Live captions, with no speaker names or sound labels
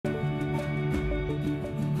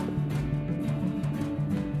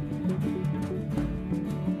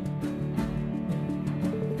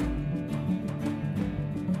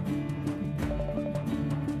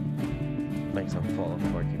Fall of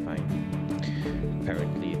Porcupine.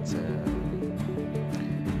 Apparently, it's a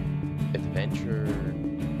adventure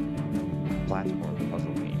platform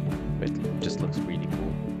puzzle game. It just looks really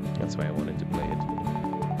cool. That's why I wanted to play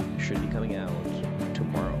it. Should be coming out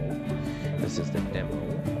tomorrow. This is the demo.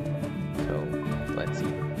 So let's see.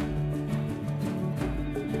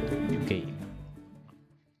 New game.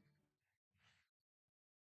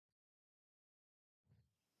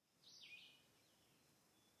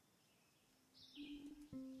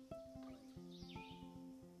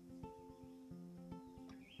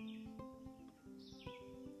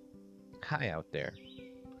 Hi out there.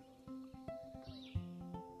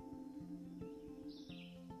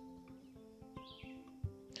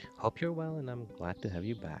 Hope you're well, and I'm glad to have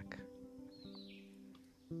you back.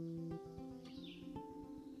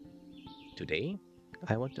 Today,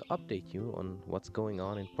 I want to update you on what's going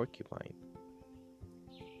on in Porcupine.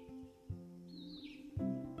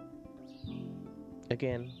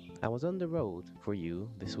 Again, I was on the road for you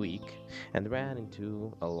this week and ran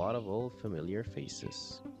into a lot of old familiar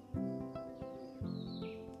faces.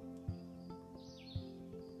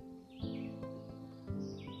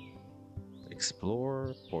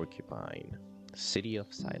 Explore Porcupine, City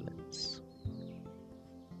of Silence.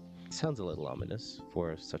 Sounds a little ominous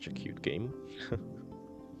for such a cute game.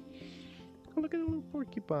 Oh, look at the little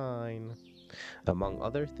porcupine. Among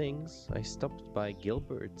other things, I stopped by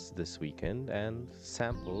Gilbert's this weekend and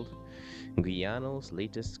sampled Guyano's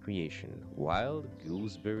latest creation, Wild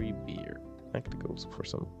Gooseberry Beer. I could go for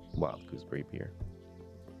some wild gooseberry beer.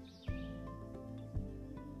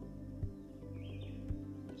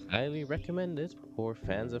 Highly recommend it for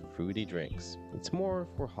fans of fruity drinks. It's more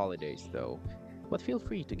for holidays though, but feel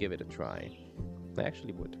free to give it a try. I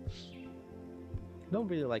actually would. Don't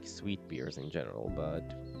really like sweet beers in general, but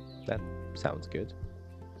that sounds good.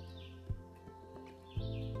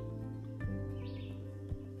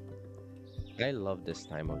 I love this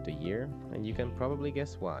time of the year, and you can probably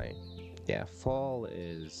guess why. Yeah, fall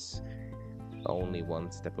is only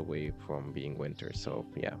one step away from being winter, so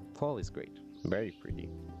yeah, fall is great. Very pretty.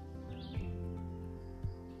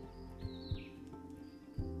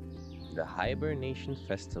 The Hibernation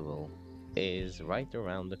Festival is right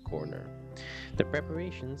around the corner. The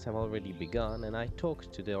preparations have already begun, and I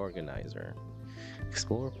talked to the organizer.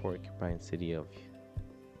 Explore Porcupine City of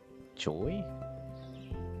Joy?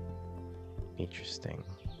 Interesting.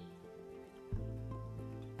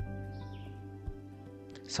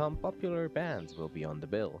 Some popular bands will be on the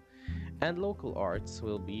bill, and local arts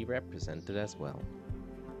will be represented as well.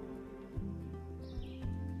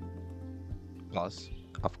 Plus,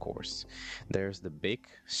 of course, there's the big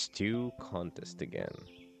stew contest again.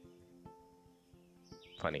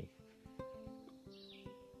 Funny.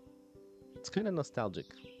 It's kind of nostalgic.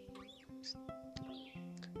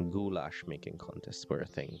 Goulash making contests were a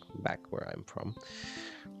thing back where I'm from.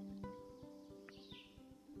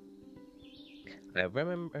 I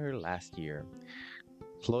remember last year,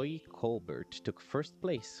 Chloe Colbert took first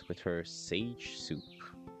place with her sage soup.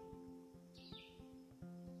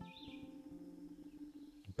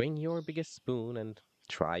 Bring your biggest spoon and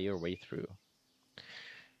try your way through.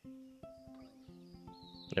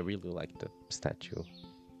 I really like the statue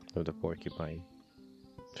of the porcupine.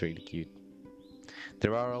 It's really cute.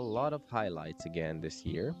 There are a lot of highlights again this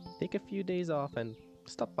year. Take a few days off and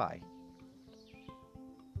stop by.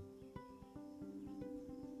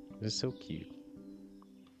 It's so cute.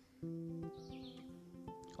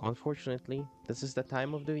 Unfortunately, this is the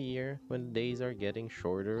time of the year when days are getting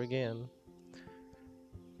shorter again.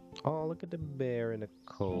 Oh, look at the bear in a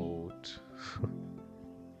coat.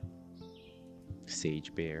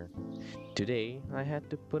 Sage bear. Today, I had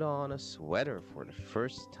to put on a sweater for the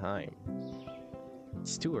first time.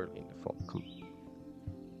 It's too early in the fall.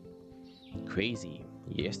 Crazy.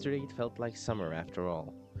 Yesterday it felt like summer after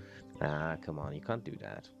all. Ah, come on, you can't do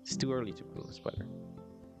that. It's too early to put on a sweater.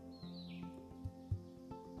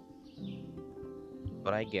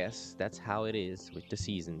 But I guess that's how it is with the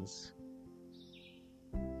seasons.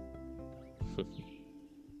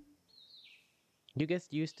 You get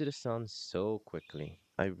used to the sun so quickly.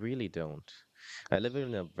 I really don't. I live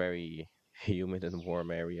in a very humid and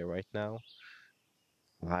warm area right now.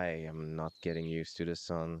 I am not getting used to the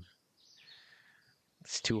sun.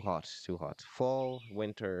 It's too hot, too hot. Fall,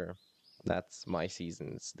 winter, that's my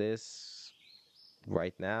seasons. This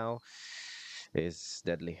right now is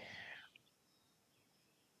deadly.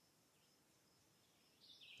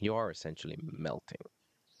 You are essentially melting.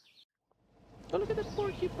 Oh, look at that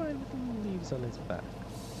porcupine with the leaves on his back.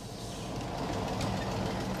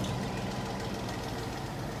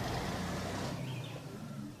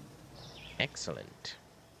 Excellent.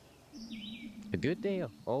 A good day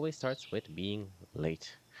always starts with being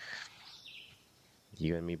late.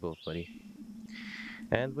 You and me both, buddy.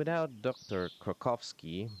 And without Dr.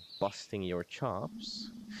 Krakowski busting your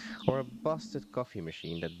chops, or a busted coffee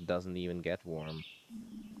machine that doesn't even get warm.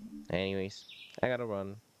 Anyways, I gotta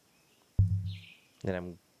run. And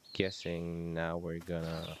I'm guessing now we're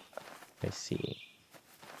gonna. I see.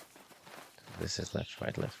 This is left,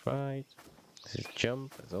 right, left, right. This is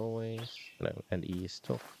jump, as always. No, and E is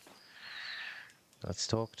talk. Let's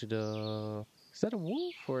talk to the. Is that a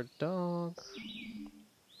wolf or a dog?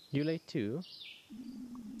 You late too?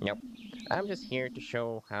 Yep. I'm just here to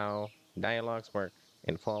show how dialogues work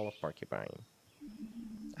in Fall of Porcupine.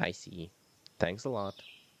 I see. Thanks a lot.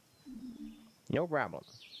 No problem.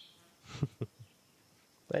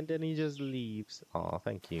 And then he just leaves. Aw,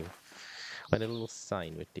 thank you. And a little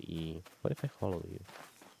sign with the E. What if I follow you?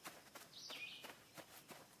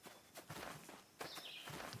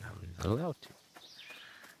 I'm not allowed to.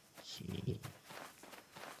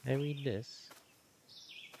 I read this.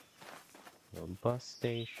 A bus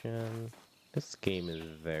station. This game is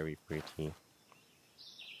very pretty.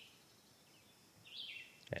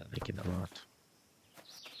 I like it a lot.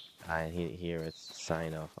 I hear it's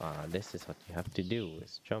sign of this is what you have to do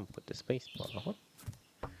is jump with the space bar. What?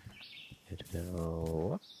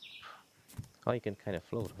 Hello. Oh, you can kind of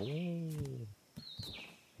float. Ooh.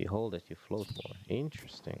 You hold it, you float more.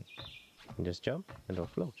 Interesting. You just jump and don't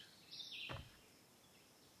float.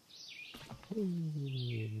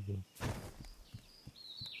 Whee.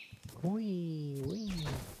 Whee, whee.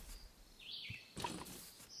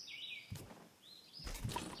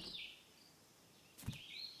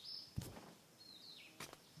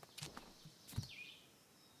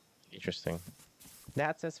 Interesting.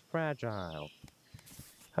 That's as fragile.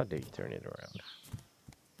 How dare you turn it around?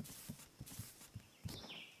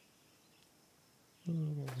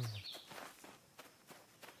 Hmm.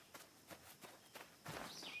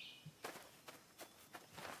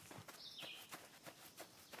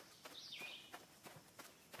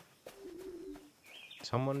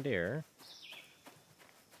 Someone there.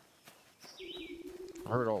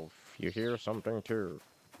 Rudolph, you hear something too?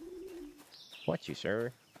 What you,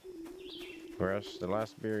 sir? Yes, the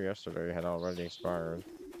last beer yesterday had already expired.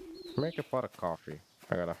 Make a pot of coffee.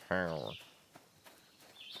 I got a hangover.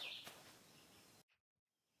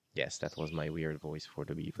 Yes, that was my weird voice for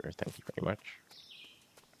the beaver. Thank you very much.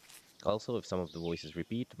 Also, if some of the voices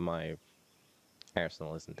repeat, my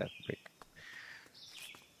arsenal isn't that big.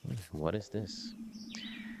 What is this?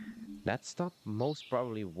 That stop most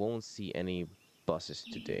probably won't see any buses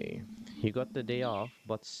today. You got the day off,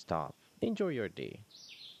 but stop. Enjoy your day.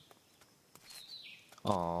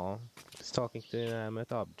 Aw, it's talking to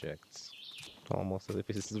inanimate objects. Almost as if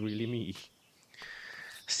this is really me.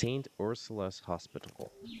 St. Ursula's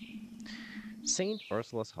Hospital. St.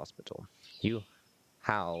 Ursula's Hospital. You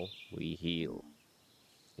howl, we heal.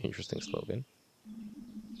 Interesting slogan.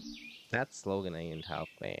 That slogan ain't half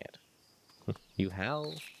bad. You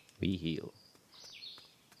howl, we heal.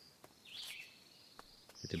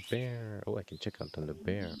 The bear. Oh, I can check out on the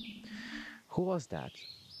bear. Who was that?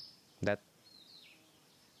 That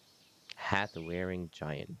hat wearing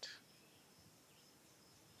giant.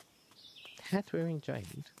 Hat wearing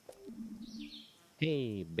giant?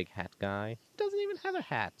 Hey, big hat guy. He doesn't even have a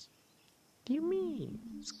hat. Do you mean?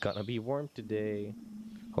 It's gonna be warm today.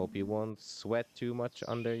 Hope you won't sweat too much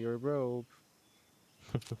under your robe.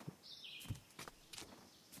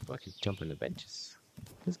 Oh, I can jump on the benches.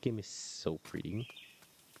 This game is so pretty.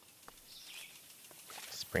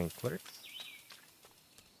 Sprinkler.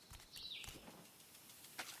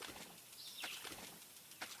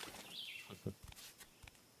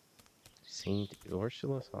 St.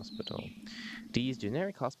 Ursula's Hospital. These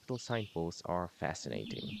generic hospital signposts are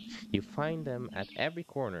fascinating. You find them at every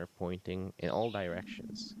corner pointing in all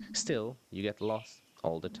directions. Still, you get lost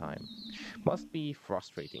all the time. Must be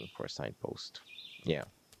frustrating for a signpost. Yeah,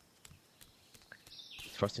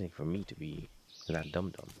 it's frustrating for me to be that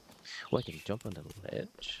dum-dum. Oh, I can jump on the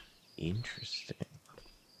ledge? Interesting.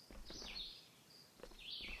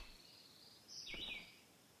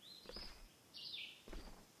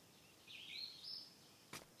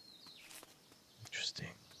 Interesting.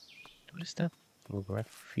 What is that? Oh,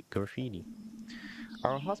 graffiti.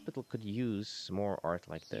 Our hospital could use more art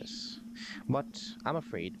like this. But I'm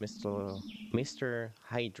afraid Mr.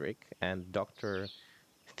 Heydrich and Dr.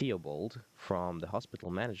 Theobald from the hospital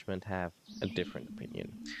management have a different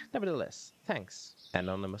opinion. Nevertheless, thanks,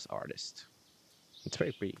 anonymous artist. It's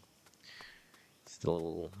very pretty. It's the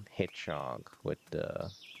little hedgehog with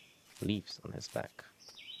the leaves on his back.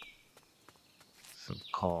 Some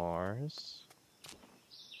cars.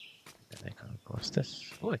 And I can't cross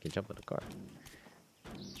this. Oh, I can jump on the car.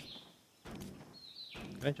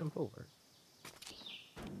 Can I jump over?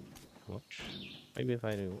 Watch. Maybe if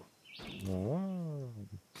I do. Oh.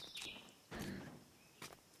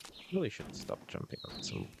 Really should stop jumping on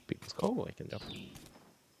some people's. Oh, I can jump.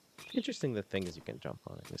 Interesting the things you can jump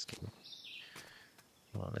on in this game.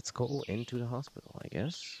 Well, let's go into the hospital, I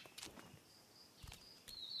guess.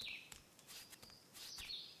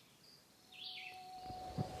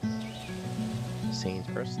 St.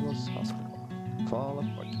 Ursula's Hospital. Fall of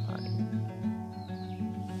Porcupine.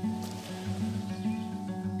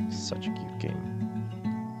 Such a cute game.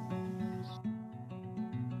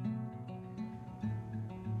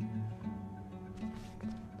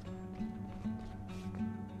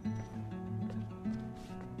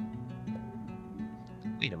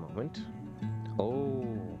 Wait a moment. Oh,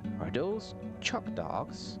 are those chuck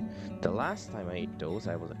dogs? The last time I ate those,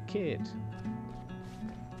 I was a kid.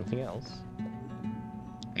 Nothing else.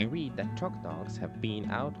 I read that chuck dogs have been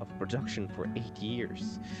out of production for 8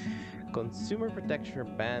 years. Consumer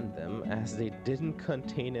Protection banned them as they didn't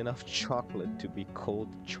contain enough chocolate to be called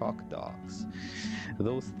chalk dogs.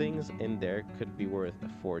 Those things in there could be worth a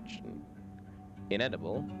fortune.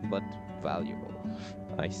 Inedible, but valuable.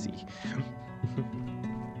 I see.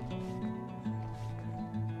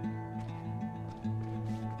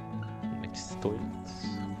 Next toilets.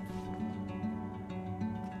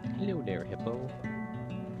 Hello there, hippo.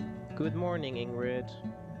 Good morning, Ingrid.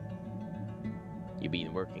 You've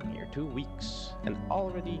been working here 2 weeks, and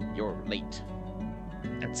already you're late.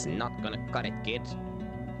 That's not gonna cut it, kid.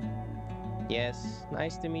 Yes,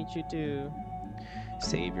 nice to meet you too.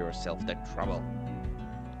 Save yourself the trouble.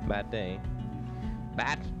 Bad day.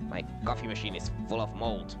 Bad? My coffee machine is full of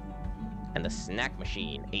mold. And the snack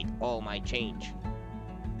machine ate all my change.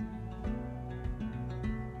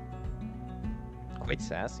 Quite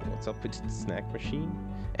sassy. What's up with the snack machine?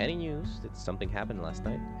 Any news? Did something happen last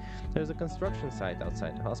night? There's a construction site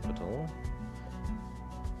outside the hospital.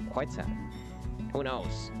 Quite sad. Who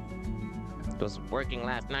knows? It was working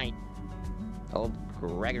last night. Old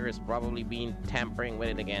Gregor has probably been tampering with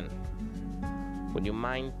it again. Would you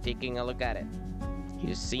mind taking a look at it?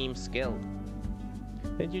 You seem skilled.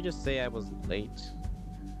 Did you just say I was late?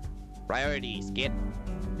 Priorities, kid.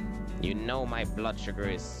 You know my blood sugar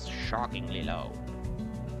is shockingly low.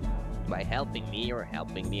 By helping me, you're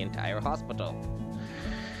helping the entire hospital.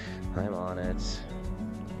 I'm on it.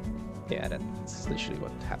 Yeah, that's literally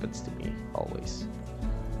what happens to me, always.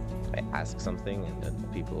 I ask something and then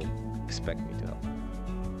people expect me to help.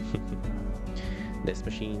 This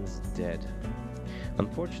machine's dead.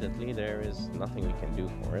 Unfortunately, there is nothing we can do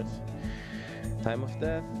for it. Time of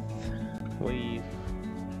death, we've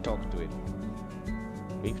talked to it.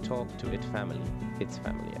 We've talked to its family,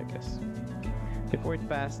 I guess. Before it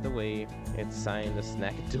passed away, it signed a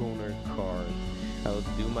snack donor card. I will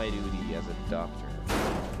do my duty as a doctor.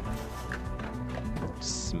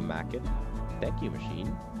 Smack it. Thank you,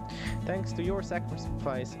 machine. Thanks to your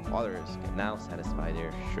sacrifice, others can now satisfy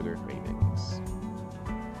their sugar cravings.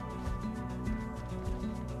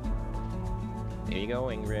 Here you go,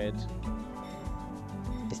 Ingrid.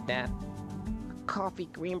 Is that coffee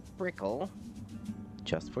cream prickle?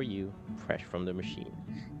 Just for you, fresh from the machine.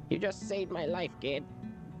 You just saved my life, kid.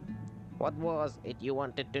 What was it you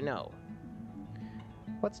wanted to know?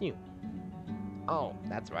 What's new? Oh,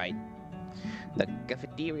 that's right. The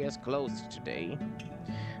cafeteria's closed today.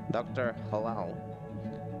 Dr. Halal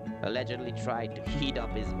allegedly tried to heat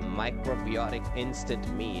up his microbiotic instant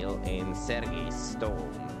meal in Sergei's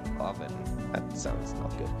stone oven. That sounds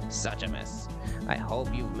not good. Such a mess. I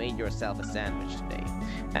hope you've made yourself a sandwich today.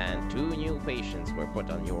 And 2 new patients were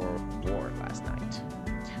put on your ward last night.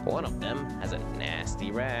 One of them has a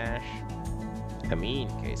nasty rash. A mean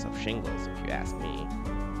case of shingles, if you ask me.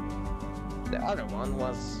 The other one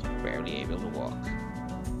was barely able to walk.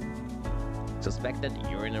 Suspected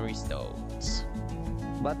urinary stones.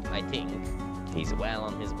 But I think he's well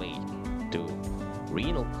on his way to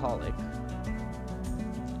renal colic.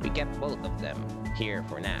 We kept both of them here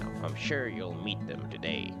for now. I'm sure you'll meet them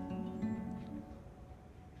today.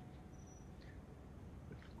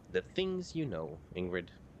 The things you know, Ingrid.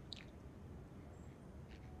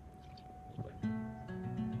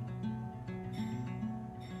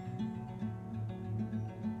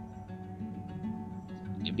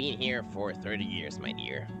 You've been here for 30 years, my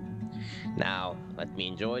dear. Now, let me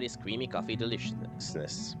enjoy this creamy coffee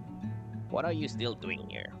deliciousness. What are you still doing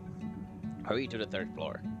here? Hurry to the 3rd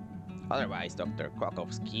floor. Otherwise, Dr.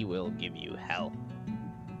 Krakowski will give you hell.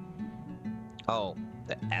 Oh,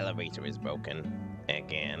 the elevator is broken.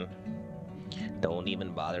 Again. Don't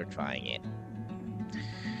even bother trying it.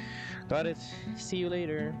 Got it. See you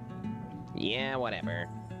later. Yeah, whatever.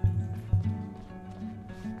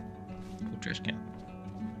 Oh, trash can.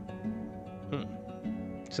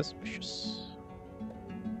 Suspicious.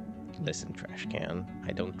 Listen, trash can.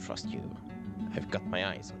 I don't trust you. I've got my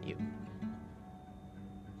eyes on you.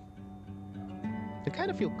 I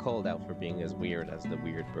kind of feel called out for being as weird as the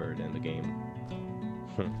weird bird in the game.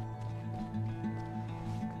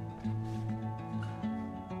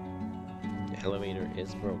 The elevator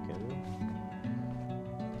is broken.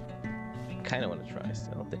 I kind of want to try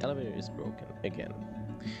still. The elevator is broken again.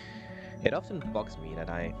 It often bugs me that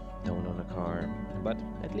I don't own a car, but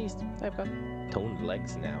at least I've got toned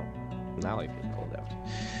legs now. Now I feel called out.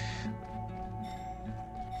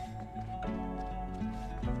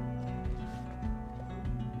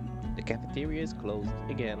 The cafeteria is closed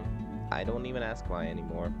again. I don't even ask why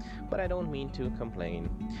anymore, but I don't mean to complain.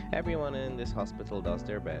 Everyone in this hospital does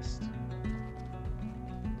their best.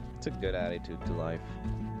 It's a good attitude to life.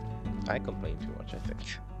 I complain too much, I think.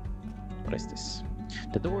 What is this?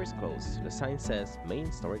 The door is closed. The sign says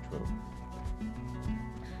main storage room.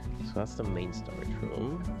 So that's the main storage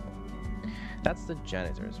room. That's the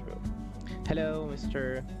janitor's room. Hello,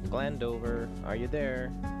 Mr. Glandover. Are you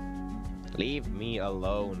there? Leave me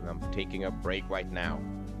alone. I'm taking a break right now.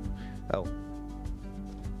 Oh.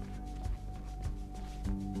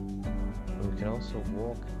 We can also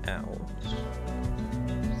walk out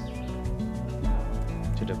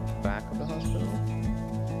to the back of the hospital.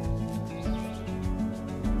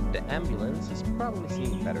 The ambulance has probably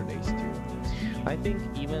seen better days too. I think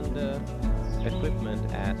even the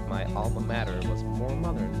equipment at my alma mater was more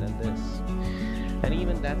modern than this. And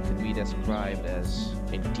even that could be described as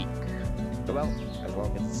antique. Well, as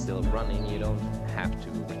long as it's still running, you don't have to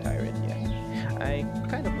retire it yet. I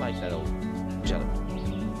kind of like that old gelatin.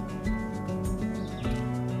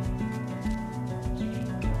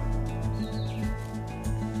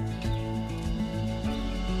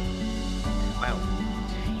 Wow.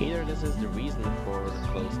 Either this is the reason for the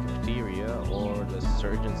closed cafeteria, or the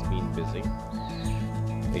surgeons being busy.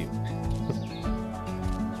 Hey.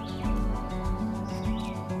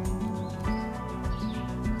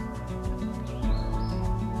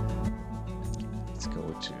 Let's go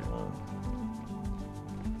to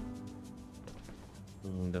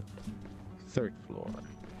the third floor,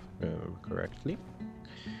 correctly.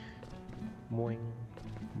 Boing,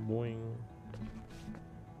 boing.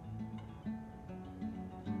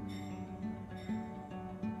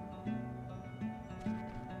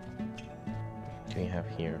 We have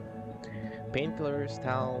here painkillers,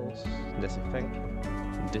 towels,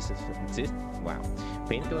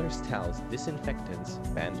 painkillers, towels, disinfectants,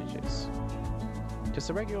 bandages. Just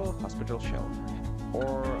a regular hospital shelf,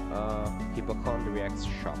 or a hypochondriac's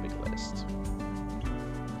shopping list.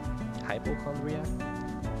 Hypochondriac?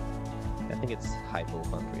 I think it's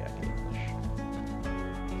hypochondriac in English.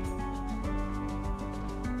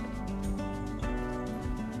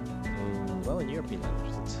 Well, in European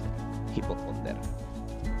languages, it's hypochonder.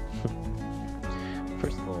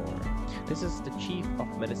 First floor. This is the Chief of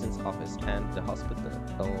Medicine's office and the hospital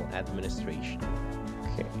administration.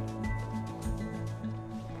 Okay.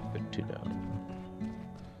 Good to know.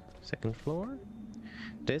 Second floor.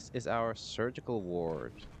 This is our surgical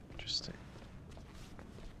ward. Interesting.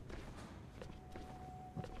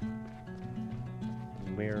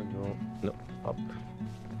 We're going... No, up.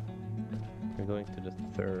 We're going to the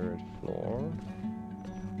third floor.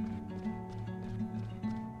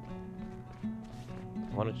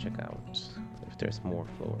 I want to check out if there's more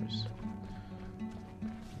floors.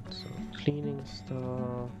 So, cleaning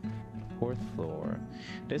stuff. Fourth floor.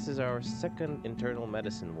 This is our second internal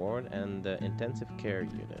medicine ward and the intensive care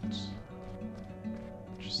unit.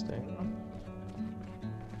 Interesting.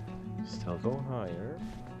 Still go higher.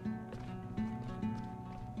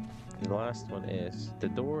 The last one is the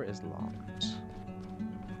door is locked.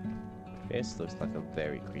 This looks like a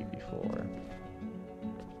very creepy floor.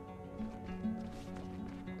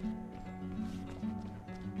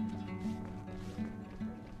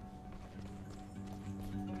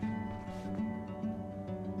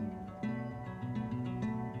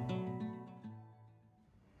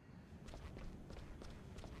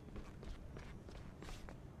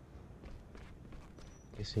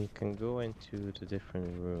 So you can go into the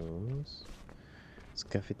different rooms. It's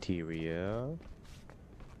cafeteria.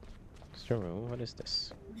 What's the room? What is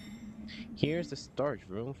this? Here's the storage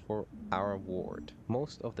room for our ward.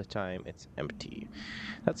 Most of the time it's empty.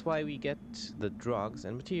 That's why we get the drugs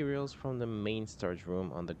and materials from the main storage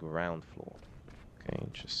room on the ground floor. Okay,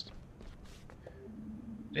 interesting.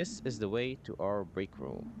 This is the way to our break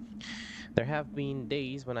room. There have been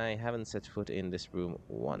days when I haven't set foot in this room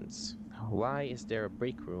once. Why is there a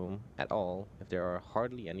break room at all if there are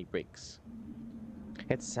hardly any breaks?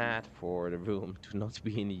 It's sad for the room to not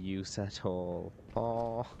be in use at all.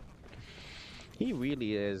 Oh, he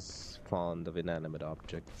really is fond of inanimate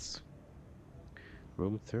objects.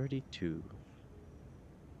 Room 32.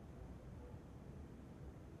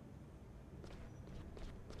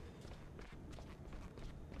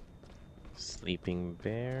 Sleeping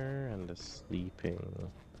bear and a sleeping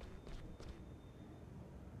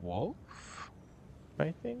wolf,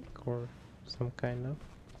 I think, or some kind of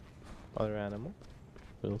other animal.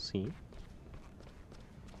 We'll see.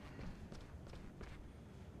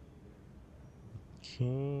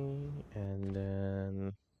 Okay, and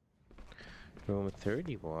then room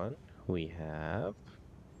 31, we have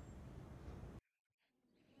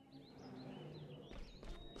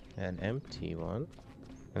an empty one,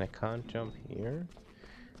 and I can't jump here.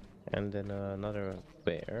 And then another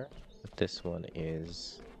bear, but this one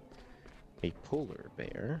is a polar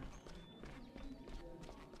bear.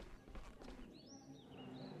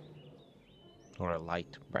 Or a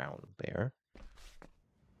light brown bear.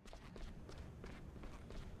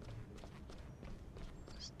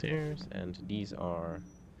 Stairs, and these are.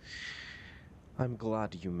 I'm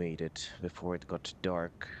glad you made it before it got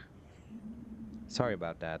dark. Sorry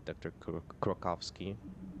about that, Dr. Krokowski.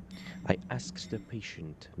 I asked the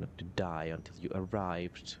patient not to die until you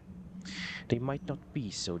arrived. They might not be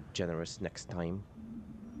so generous next time.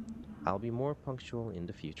 I'll be more punctual in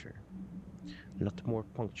the future. Not more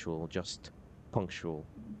punctual, just punctual.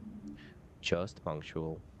 Just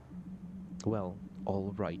punctual. Well,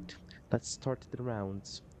 all right. Let's start the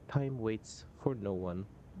rounds. Time waits for no one.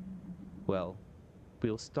 Well,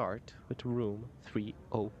 we'll start with room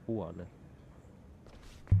 301.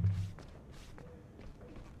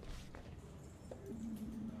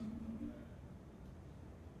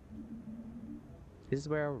 This is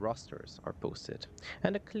where our rosters are posted,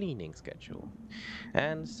 and a cleaning schedule.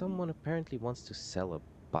 And someone apparently wants to sell a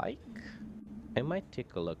bike? I might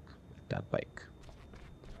take a look at that bike.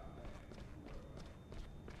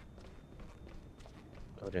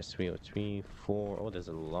 Oh, there's 303, 4. Oh, there's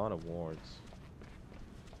a lot of wards.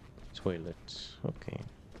 Toilet. Okay.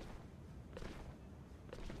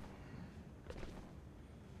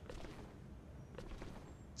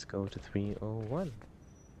 Let's go to 301.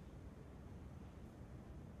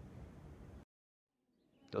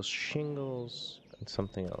 Those shingles and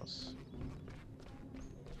something else.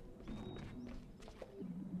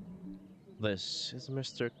 This is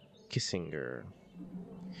Mr. Kissinger.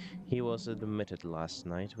 He was admitted last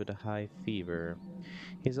night with a high fever.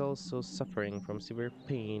 He's also suffering from severe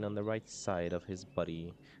pain on the right side of his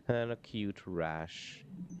body and an acute rash.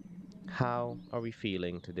 How are we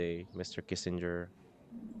feeling today, Mr. Kissinger?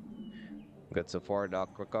 Good so far,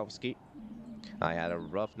 Doc Krakowski. I had a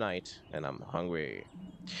rough night and I'm hungry.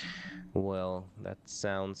 Well, that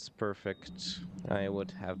sounds perfect. I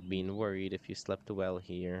would have been worried if you slept well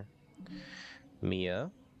here. Mia?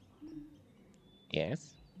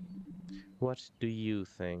 Yes? What do you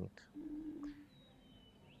think?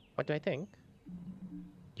 What do I think?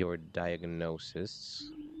 Your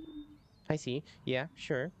diagnosis. I see. Yeah,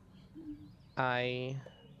 sure. I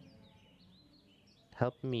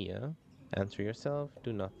help Mia. Answer yourself.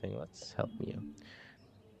 Do nothing. Let's help Mia.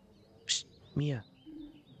 Shh, Mia.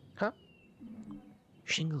 Huh?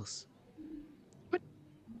 Shingles. What?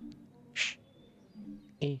 Shh.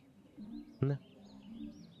 A. N.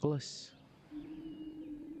 Plus.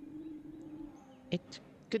 It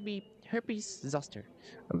could be herpes zoster.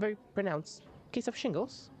 A very pronounced case of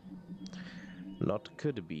shingles. Not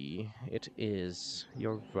could be. It is.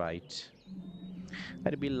 You're right.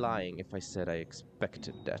 I'd be lying if I said I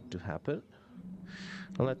expected that to happen.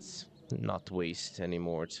 Let's not waste any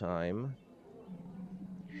more time.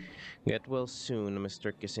 Get well soon,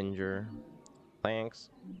 Mr. Kissinger. Thanks.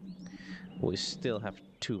 We still have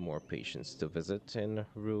two more patients to visit in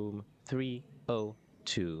room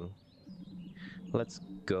 302. Let's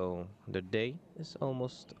go. The day is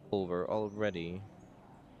almost over already.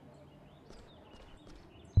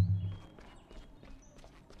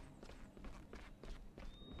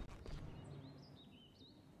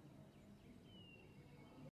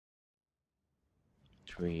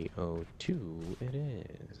 "302 it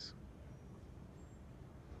is."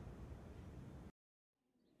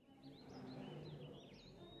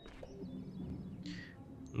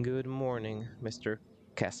 Good morning, Mr.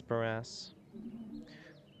 Kasparas.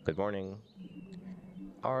 Good morning.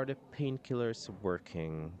 Are the painkillers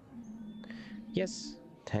working? Yes,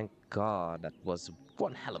 thank God. That was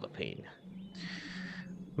one hell of a pain.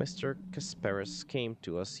 Mr. Kasparis came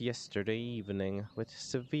to us yesterday evening with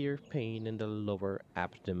severe pain in the lower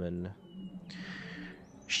abdomen.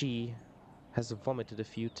 She has vomited a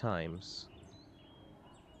few times.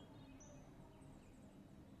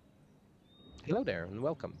 Hello there and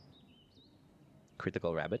welcome.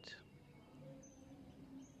 Critical Rabbit.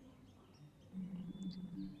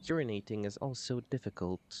 Urinating is also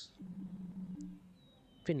difficult.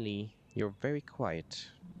 Finley, you're very quiet.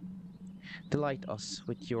 Delight us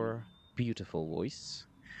with your beautiful voice.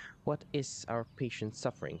 What is our patient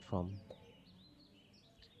suffering from?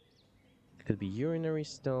 It could be urinary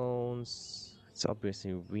stones. It's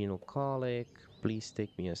obviously renal colic. Please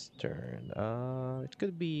take me as turn. It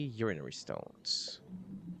could be urinary stones.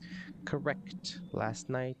 Correct. Last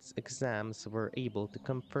night's exams were able to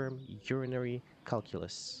confirm urinary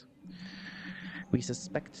calculus. We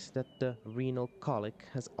suspect that the renal colic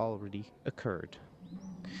has already occurred.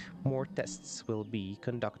 More tests will be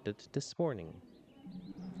conducted this morning.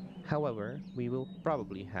 However, we will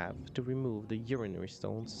probably have to remove the urinary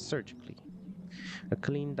stones surgically. A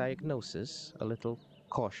clean diagnosis, a little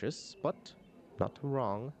cautious, but not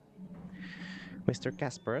wrong. Mr.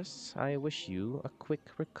 Kasparas, I wish you a quick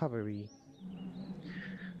recovery.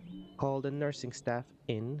 Call the nursing staff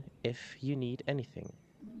in if you need anything.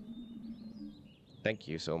 Thank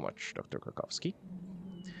you so much, Dr. Krakowski.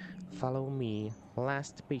 Follow me.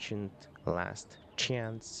 Last patient, last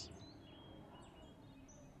chance.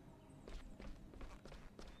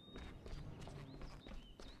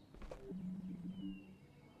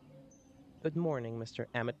 Good morning, Mr.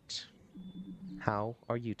 Ammett. How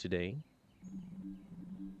are you today?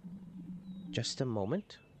 Just a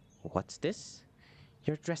moment. What's this?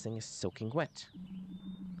 Your dressing is soaking wet.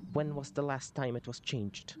 When was the last time it was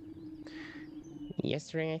changed?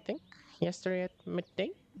 Yesterday, I think. Yesterday at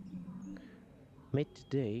midday?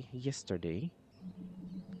 Midday yesterday?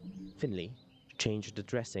 Finley, change the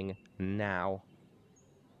dressing now.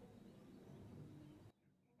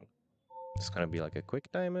 It's gonna be like a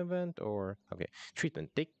quick time event or okay. Treatment.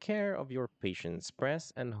 Take care of your patients.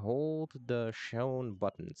 Press and hold the shown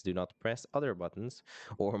buttons. Do not press other buttons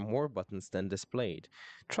or more buttons than displayed.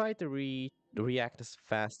 Try to react as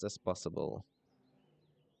fast as possible.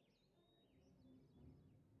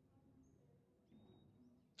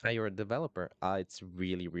 You're a developer. It's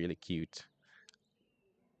really, really cute.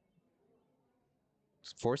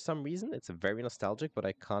 For some reason, it's very nostalgic, but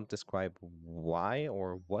I can't describe why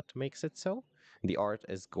or what makes it so. The art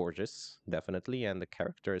is gorgeous, definitely, and the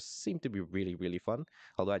characters seem to be really, really fun.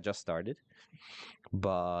 Although I just started,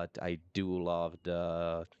 but I do love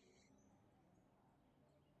the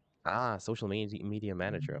social media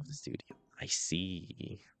manager of the studio. I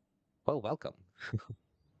see. Well, welcome.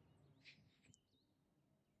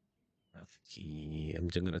 Okay, I'm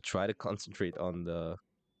just gonna try to concentrate on the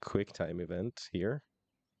quick time event here.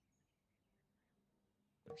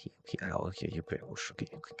 Okay, okay, okay, okay,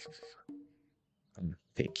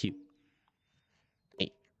 okay, cute.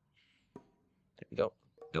 Hey, there we go.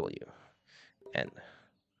 W. N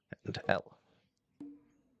and L.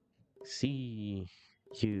 C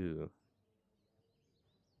U.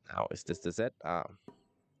 Now is this the Z?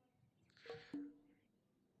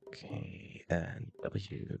 Okay, and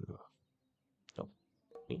W. Oh,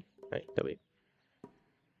 E. Right, W.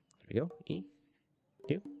 There we go. E.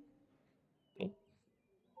 Q. E.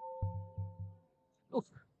 Oh,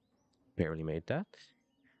 barely made that.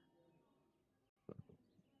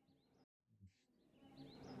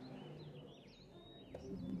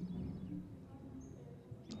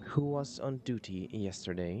 Who was on duty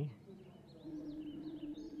yesterday?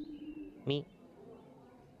 Me.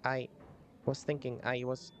 I was thinking I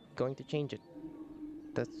was going to change it.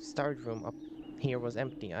 The storage room up here was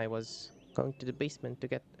empty. I was going to the basement to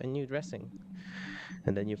get a new dressing.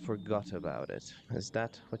 And then you forgot about it. Is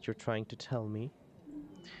that what you're trying to tell me?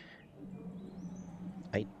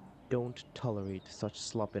 I don't tolerate such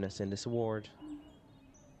sloppiness in this ward.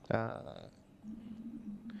 Uh,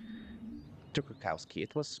 Tukukowski,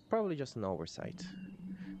 it was probably just an oversight.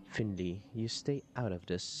 Finley, you stay out of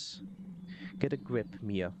this. Get a grip,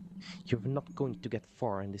 Mia. You're not going to get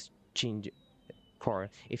far in this change far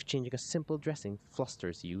if changing a simple dressing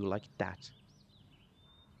flusters you like that.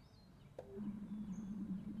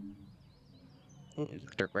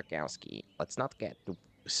 Dr. Krakowski, let's not get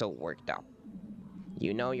so worked up.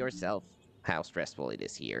 You know yourself how stressful it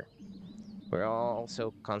is here. We're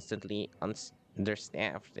also constantly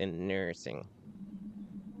understaffed in nursing.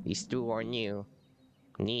 These two are new,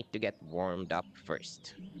 need to get warmed up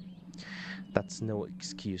first. That's no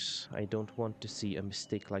excuse. I don't want to see a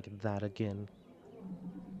mistake like that again.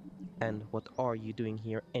 And what are you doing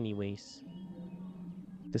here anyways?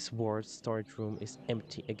 This ward storage room is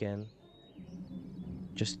empty again.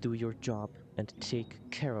 Just do your job and take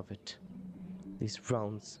care of it. These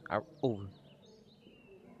rounds are over.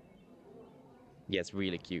 Yes,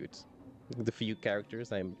 really cute. The few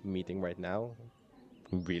characters I'm meeting right now,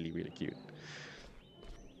 really, really cute.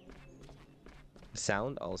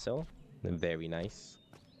 Sound also, very nice.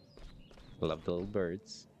 Love the little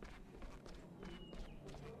birds.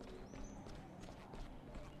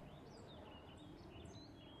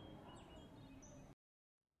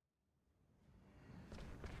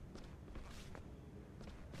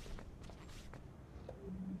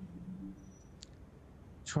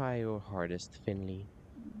 Try your hardest, Finley.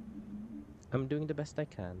 I'm doing the best I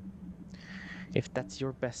can. If that's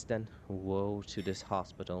your best, then woe to this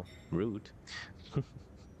hospital. Rude.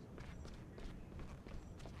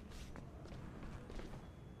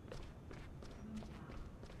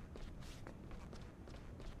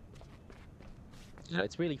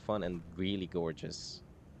 It's really fun and really gorgeous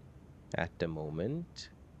at the moment.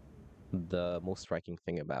 The most striking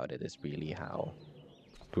thing about it is really how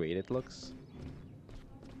great it looks.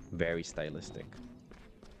 Very stylistic.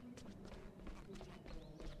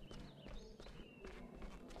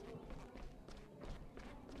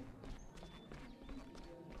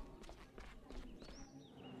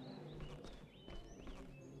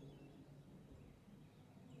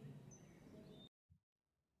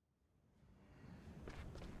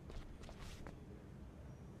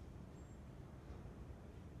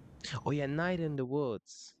 Oh yeah, Night in the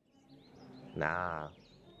Woods. Nah,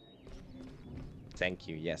 thank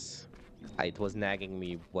you. Yes, it was nagging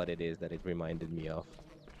me what it is that it reminded me of.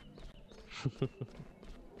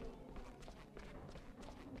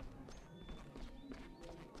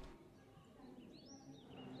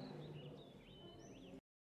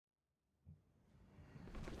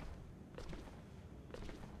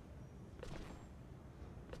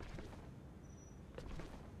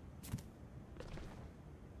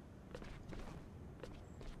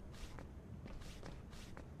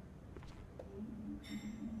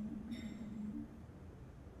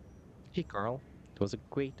 Hey, Carl. It was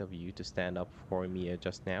great of you to stand up for me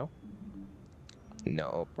just now.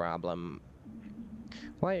 No problem.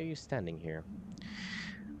 Why are you standing here?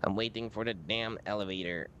 I'm waiting for the damn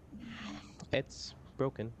elevator. It's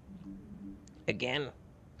broken. Again?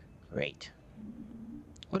 Great.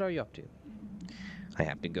 What are you up to? I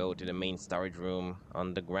have to go to the main storage room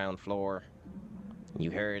on the ground floor.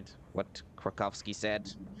 You heard what Krakowski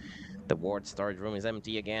said? The ward storage room is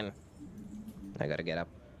empty again. I gotta get up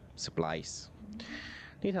supplies.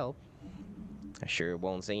 Need help? I sure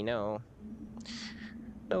won't say no.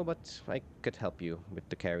 No, but I could help you with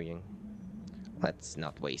the carrying. Let's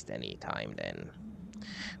not waste any time then.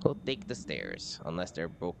 We'll take the stairs, unless they're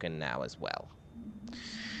broken now as well.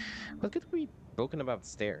 What could be broken about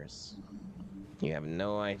stairs? You have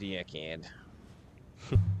no idea, kid.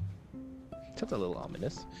 Sounds a little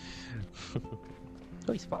ominous.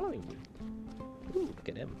 Oh, he's following me. Ooh, look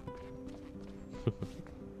at him.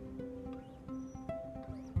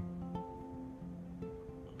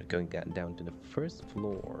 We're going down to the first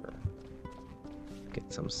floor.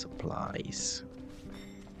 Get some supplies.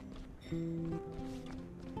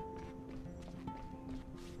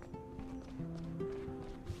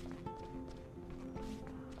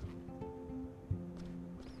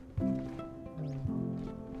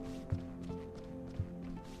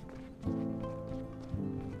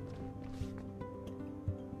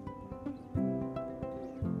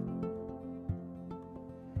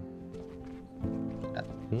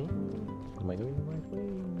 Am I going the right way?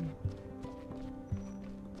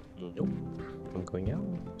 Nope. I'm going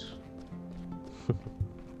out.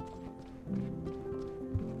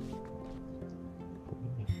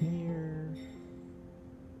 Going here.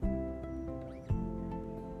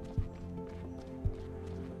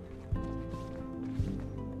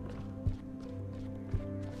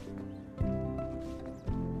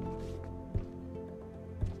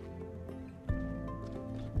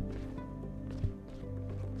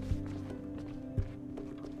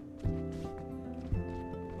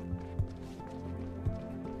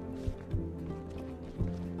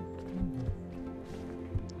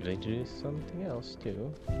 Did I do something else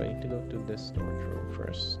too? Do I need to go to this storage room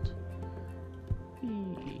first?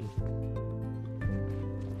 Eee.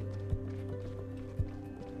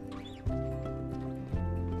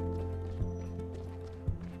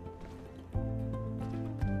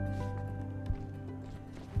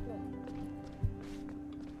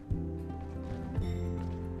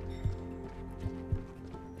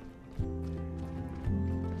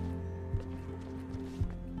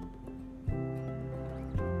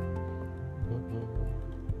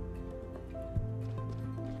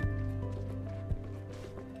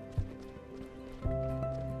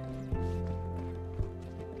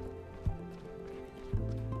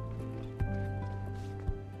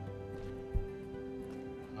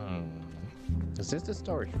 Is this the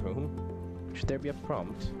storage room? Should there be a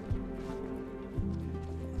prompt?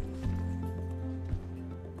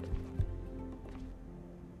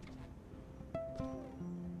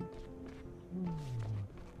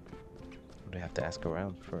 Would I have to ask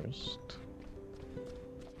around first?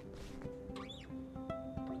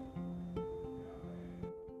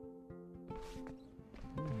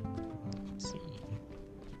 Let's see.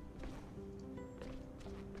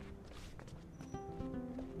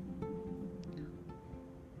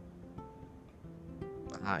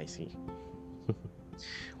 I see.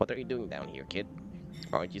 What are you doing down here, kid?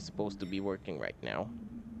 Aren't you supposed to be working right now?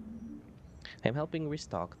 I'm helping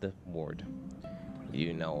restock the ward.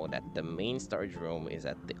 You know that the main storage room is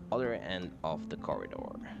at the other end of the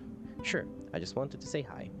corridor. Sure, I just wanted to say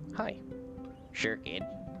hi. Hi. Sure, kid.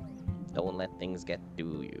 Don't let things get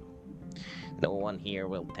to you. No one here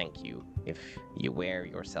will thank you if you wear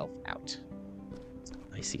yourself out.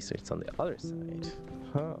 I see, so it's on the other side.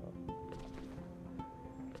 Huh.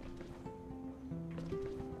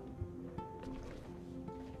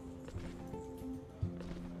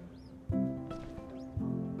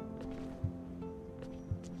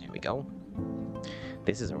 Here we go.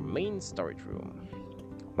 This is our main storage room.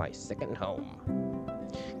 My second home.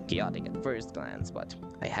 Chaotic at first glance, but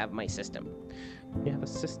I have my system. You have a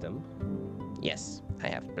system? Yes, I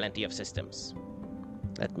have plenty of systems.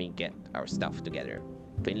 Let me get our stuff together.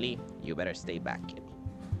 Finley, you better stay back, kid.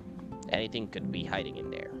 Anything could be hiding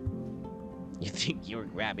in there. You think you're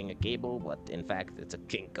grabbing a cable, but in fact it's a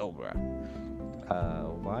king cobra.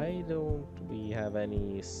 Why don't we have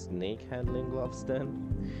any snake handling gloves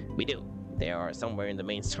then? We do. They are somewhere in the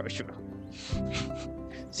main storage room.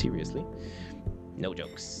 Seriously? No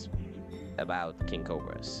jokes about king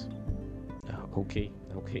cobras. Okay.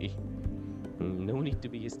 No need to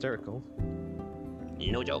be hysterical.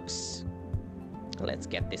 No jokes. Let's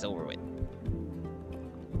get this over with.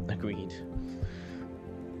 Agreed.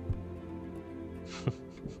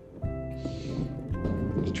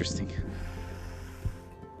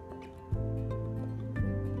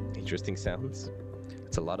 Interesting sounds.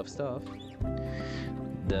 It's a lot of stuff.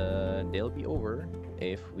 They'll be over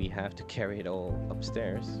if we have to carry it all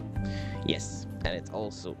upstairs. Yes, and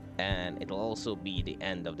it'll also be the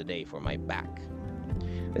end of the day for my back.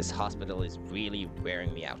 This hospital is really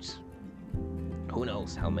wearing me out. Who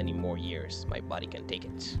knows how many more years my body can take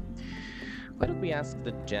it. Why don't we ask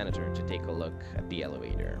the janitor to take a look at the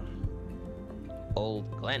elevator? Old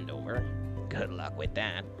Glendover? Good luck with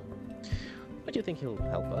that. But do you think he'll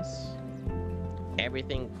help us?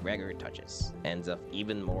 Everything Gregor touches ends up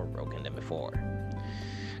even more broken than before.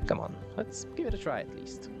 Come on, let's give it a try at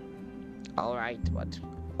least. Alright, but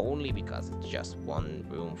only because it's just one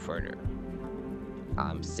room further.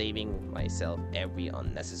 I'm saving myself every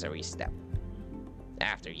unnecessary step.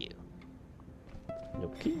 After you.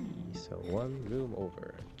 Okay, so one room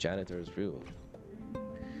over. Janitor's room.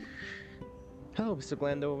 Hello, Mr.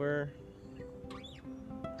 Glandover.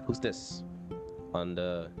 Who's this?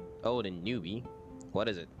 Oh, the newbie. What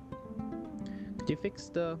is it? Could you fix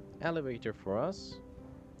the elevator for us?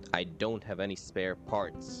 I don't have any spare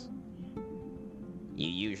parts. You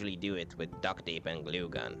usually do it with duct tape and glue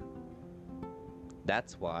gun.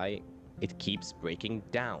 That's why it keeps breaking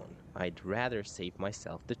down. I'd rather save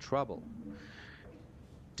myself the trouble.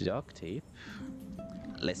 Duct tape?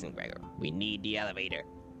 Listen, Gregor, we need the elevator.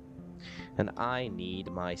 And I need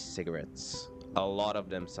my cigarettes. A lot of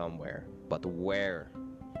them somewhere. But where?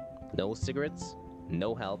 No cigarettes?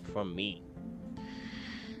 No help from me.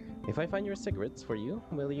 If I find your cigarettes for you,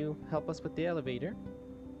 will you help us with the elevator?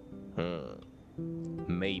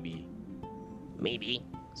 Maybe. Maybe?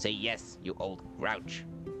 Say yes, you old grouch.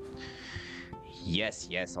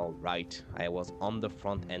 Yes, all right. I was on the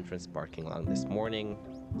front entrance parking lot this morning.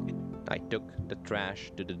 I took the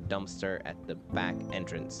trash to the dumpster at the back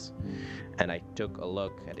entrance. And I took a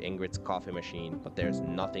look at Ingrid's coffee machine, but there's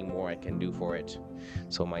nothing more I can do for it.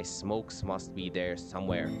 So my smokes must be there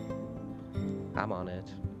somewhere. I'm on it.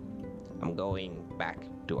 I'm going back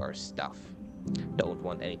to our stuff. Don't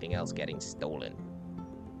want anything else getting stolen.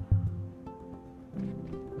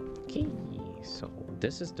 Okay, so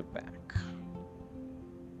this is the back.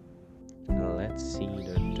 Let's see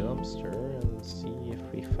the dumpster and see if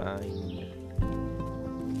we find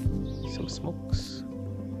some smokes.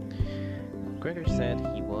 Gregor said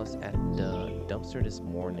he was at the dumpster this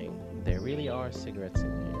morning. There really are cigarettes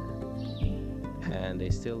in here. And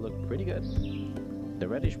they still look pretty good. The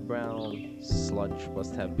reddish brown sludge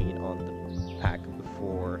must have been on the pack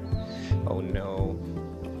before. Oh no.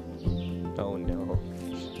 Oh no.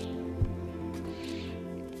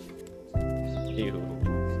 Ew.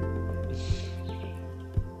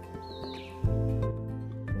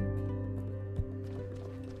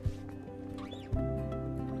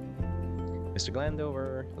 Mr.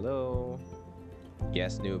 Glandover, hello.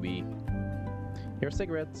 Yes, newbie. Your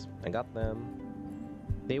cigarettes. I got them.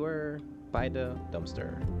 They were by the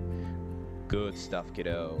dumpster. Good stuff,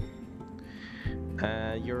 kiddo.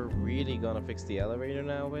 You're really gonna fix the elevator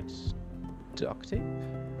now with duct tape?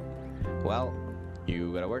 Well,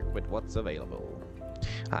 you gotta work with what's available.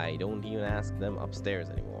 I don't even ask them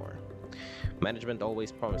upstairs anymore. Management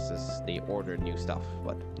always promises they order new stuff,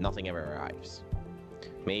 but nothing ever arrives.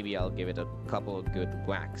 Maybe I'll give it a couple of good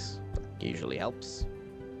whacks. That usually helps.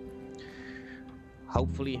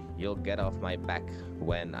 Hopefully, you'll get off my back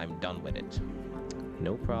when I'm done with it.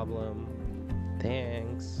 No problem.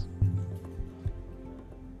 Thanks.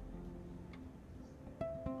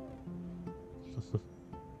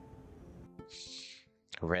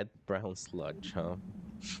 Red-brown sludge, huh?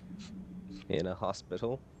 In a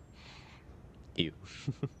hospital? Ew.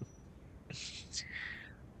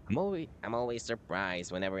 I'm always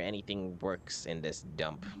surprised whenever anything works in this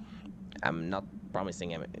dump. I'm not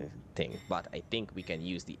promising anything, but I think we can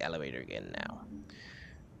use the elevator again now.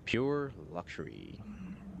 Pure luxury.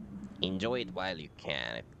 Enjoy it while you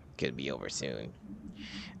can. It could be over soon.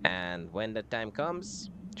 And when the time comes,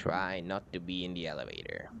 try not to be in the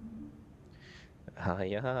elevator.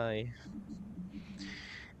 Hi, hi.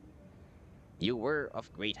 You were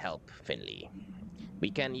of great help, Finley. We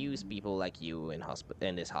can use people like you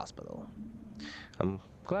in this hospital. I'm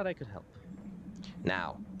glad I could help.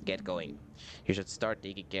 Now, get going. You should start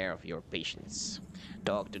taking care of your patients.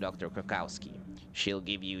 Talk to Dr. Krakowski. She'll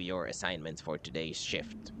give you your assignments for today's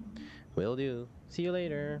shift. Will do. See you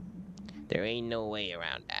later. There ain't no way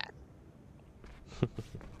around that.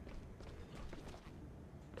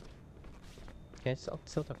 Yes, I'll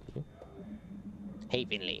still talk to you. Hey,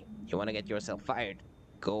 Finley, you want to get yourself fired?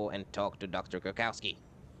 Go and talk to Dr. Krakowski.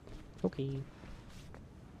 Okay.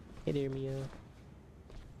 Hey there, Mia.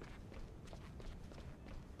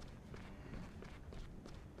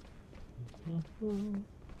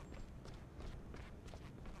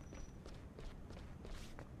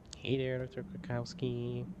 Hey there, Dr.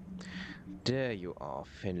 Krakowski. There you are,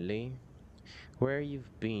 Finley. Where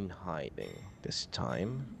you've been hiding this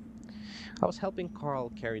time? I was helping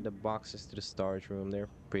Carl carry the boxes to the storage room. They're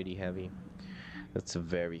pretty heavy. That's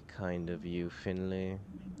very kind of you, Finley.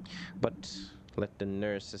 But let the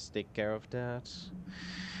nurses take care of that.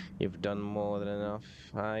 You've done more than enough.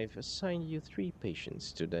 I've assigned you 3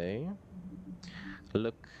 patients today.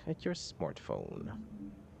 Look at your smartphone.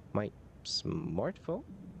 My smartphone?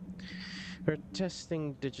 We're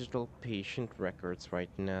testing digital patient records right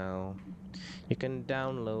now. You can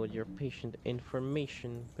download your patient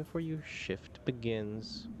information before your shift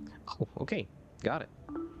begins. Oh, okay. Got it.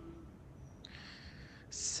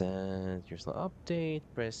 Set your update.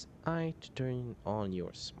 Press I to turn on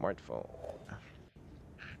your smartphone.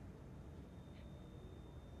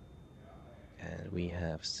 And we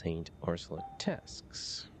have St. Ursula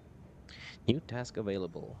tasks. New task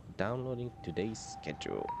available. Downloading today's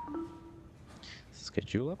schedule.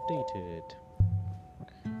 Schedule updated.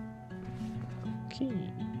 Okay.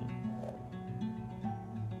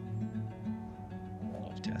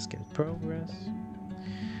 New task in progress.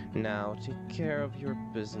 Now take care of your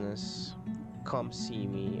business. Come see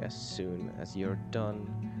me as soon as you're done.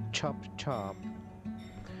 Chop chop.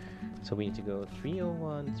 So we need to go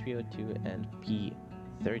 301, 302, and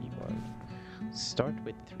P31. Start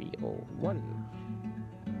with 301.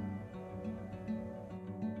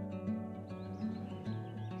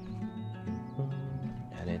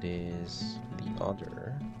 And it is the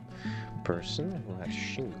other person who has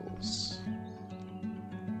shingles.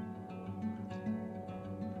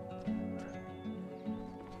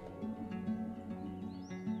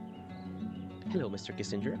 Hello, Mr.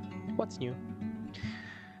 Kissinger. What's new?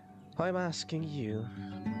 I'm asking you.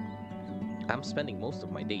 I'm spending most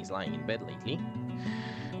of my days lying in bed lately,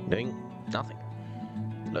 doing nothing,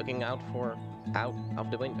 looking out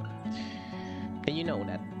of the window. Did you know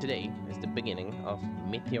that today is the beginning of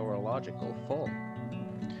meteorological fall?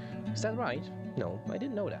 Is that right? No, I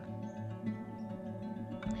didn't know that.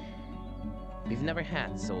 We've never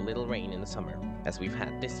had so little rain in the summer as we've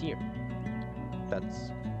had this year.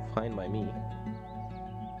 That's fine by me.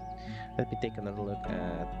 Let me take another look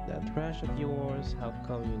at that rash of yours. How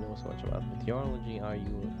come you know so much about meteorology? Are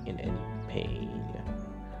you in any pain?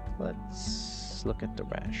 Let's look at the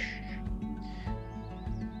rash.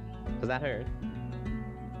 Does that hurt?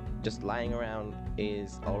 Just lying around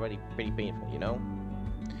is already pretty painful, you know?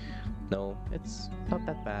 No, it's not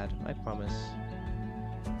that bad, I promise.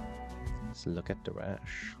 Let's look at the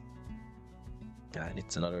rash. And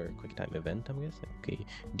it's another quick time event, I'm guessing. Okay,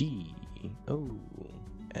 D, O,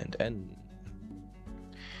 and N.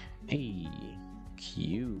 A,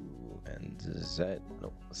 Q, and Z.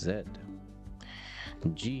 No, Z.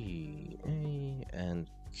 G, A, and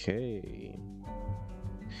K.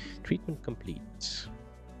 Treatment complete.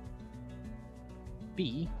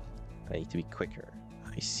 B, I need to be quicker.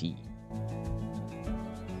 I see.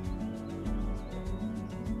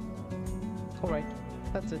 Alright,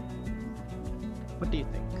 that's it. What do you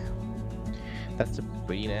think? That's a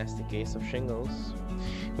pretty nasty case of shingles.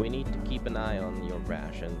 We need to keep an eye on your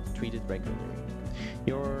rash and treat it regularly.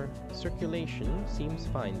 Your circulation seems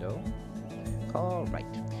fine though. Alright,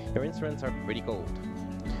 your instruments are pretty cold.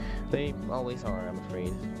 They always are, I'm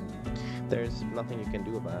afraid. There's nothing you can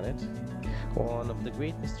do about it. One of the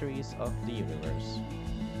great mysteries of the universe.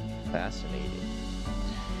 Fascinating.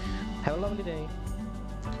 Have a lovely day.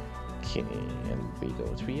 Okay, and we go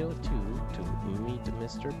 302 to meet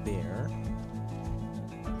Mr. Bear.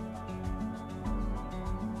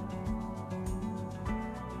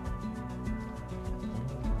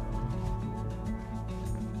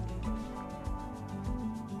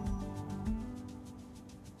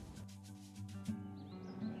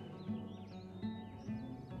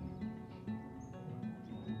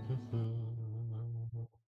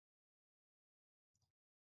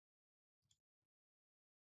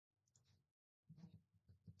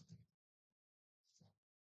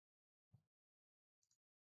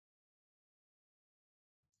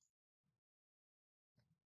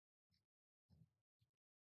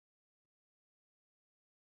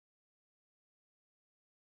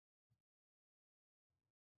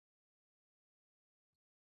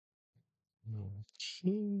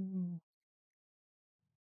 Okay.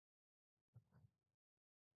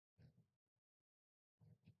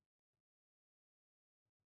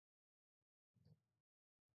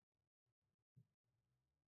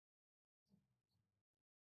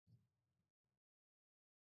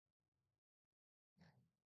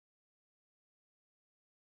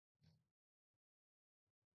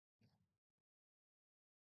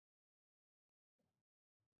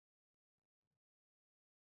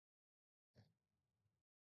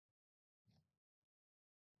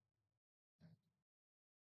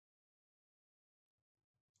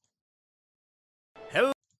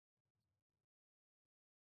 Hello.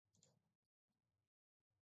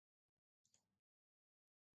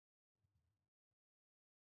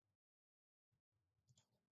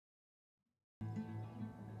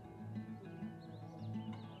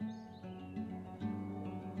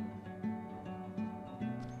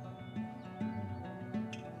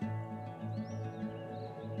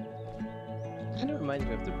 Kind of reminds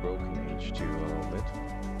me of the Broken Age too, a little bit.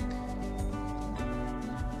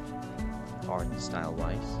 Art style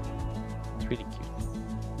wise. It's really cute.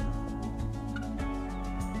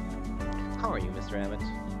 How are you, Mr. Abbott?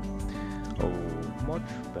 Oh, much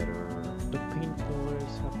better. The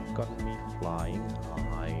painkillers have gotten me flying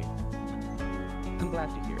high. I'm glad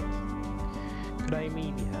to hear it. Could I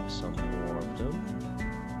maybe have some more of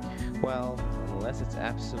them? Well, unless it's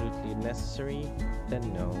absolutely necessary,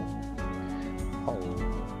 then no.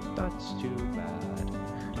 Oh, that's too bad.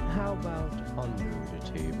 How about under the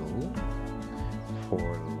table?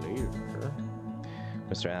 For later.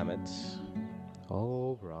 Mr. Abbott.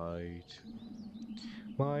 All right.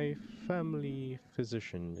 My family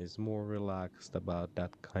physician is more relaxed about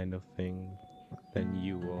that kind of thing than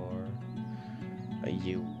you are.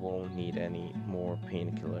 You won't need any more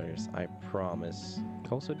painkillers, I promise.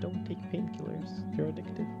 Also, don't take painkillers, they're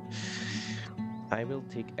addictive. I will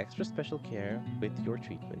take extra special care with your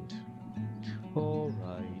treatment. All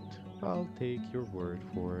right, I'll take your word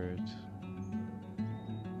for it.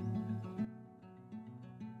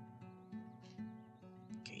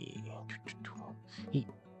 Okay. E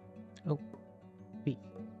O B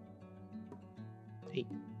A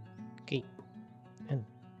K N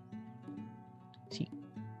T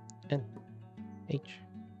N H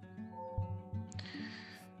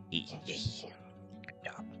E. Yay! Good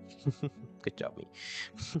job. Good job, me.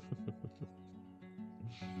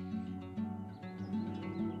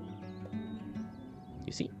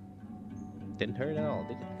 You see? Didn't hurt at all,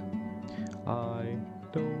 did it? I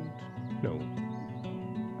don't know.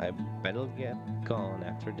 I bet it'll get gone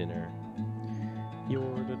after dinner.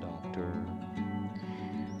 You're the doctor.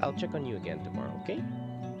 I'll check on you again tomorrow, okay?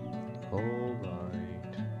 All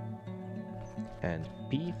right. And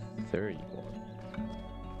B31.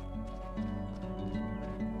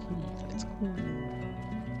 Let's go.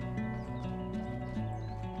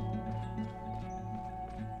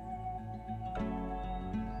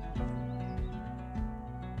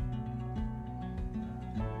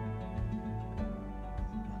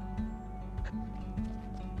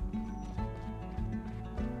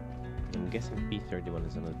 guessing P31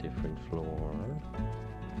 is on a different floor.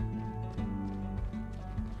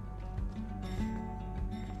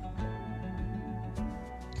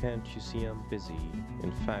 Can't you see I'm busy?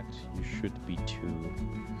 In fact, you should be too.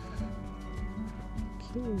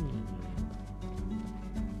 Okay.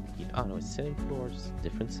 Oh no, it's same floor, just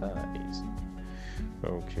different size.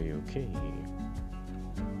 Okay, okay.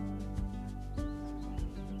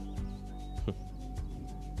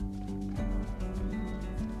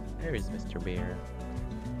 There is Mr. Bear.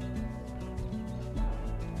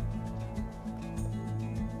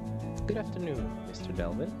 Good afternoon, Mr.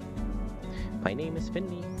 Delvin. My name is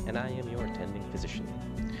Finley, and I am your attending physician.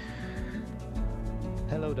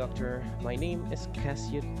 Hello, doctor. My name is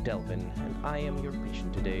Cassia Delvin, and I am your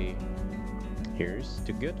patient today. Here's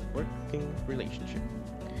to good working relationship.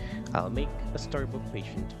 I'll make a storybook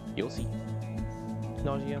patient. You'll see.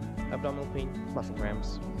 Nausea, abdominal pain, muscle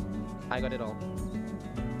cramps. I got it all.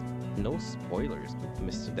 No spoilers,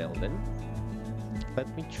 Mr. Delvin.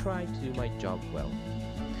 Let me try to do my job well.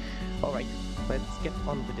 Alright, let's get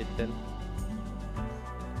on with it then.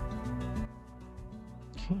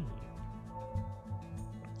 Okay.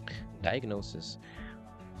 Diagnosis.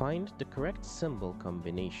 Find the correct symbol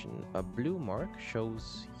combination. A blue mark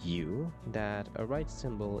shows you that a right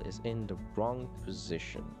symbol is in the wrong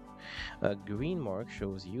position. A green mark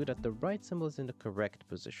shows you that the right symbol is in the correct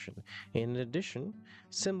position. In addition,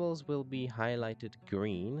 symbols will be highlighted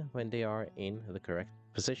green when they are in the correct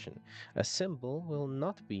position. A symbol will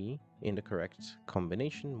not be in the correct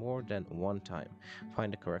combination more than one time.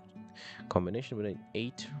 Find the correct combination within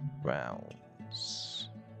 8 rounds.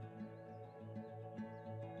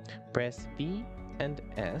 Press V and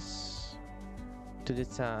S to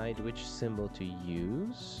decide which symbol to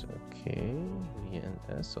use. Okay, V and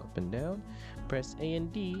S up and down. Press A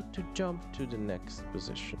and D to jump to the next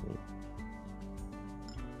position.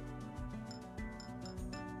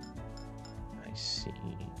 I see.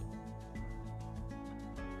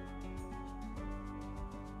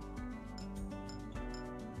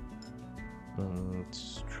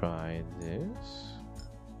 Let's try this.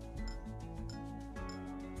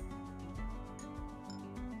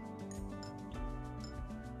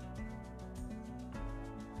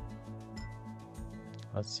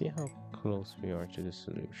 Let's see how close we are to the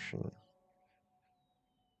solution.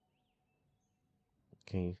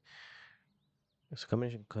 Okay. This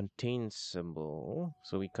combination contains symbol.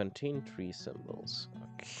 So we contain 3 symbols.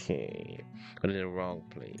 Okay. Got it in the wrong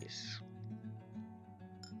place.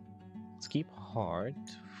 Let's keep heart,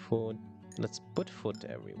 foot. Let's put foot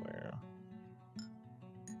everywhere.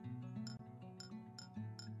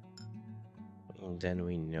 And then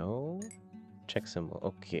we know. Check symbol.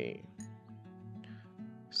 Okay.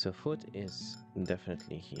 So foot is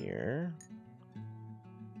definitely here.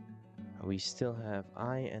 We still have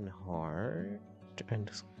eye and heart and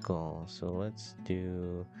skull. So let's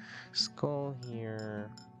do skull here,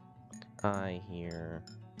 eye here,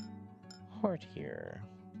 heart here.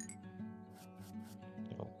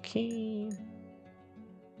 Okay.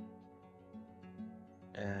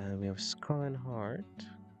 And we have skull and heart.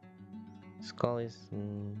 Skull is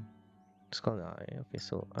skull and eye. Okay,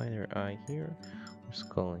 so either eye here or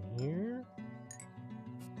skull here.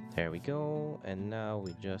 There we go. And now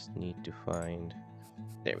we just need to find.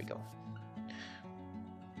 There we go.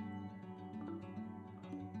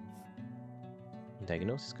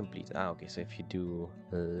 Diagnosis complete. Ah, okay. So if you do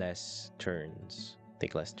less turns,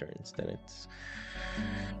 take less turns, then it's.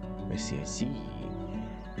 I see. I see.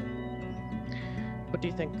 What do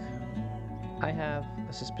you think? I have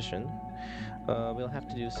a suspicion. We'll have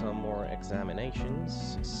to do some more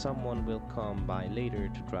examinations. Someone will come by later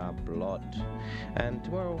to draw blood, and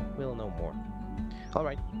tomorrow we'll know more.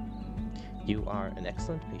 Alright, you are an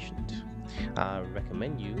excellent patient. I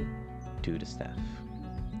recommend you to the staff.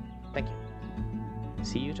 Thank you.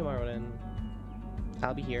 See you tomorrow then.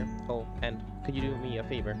 I'll be here. Oh, and could you do me a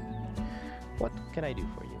favor? What can I do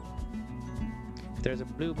for you? If there's a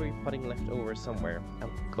blueberry pudding left over somewhere,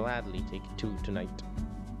 I'll gladly take 2 tonight.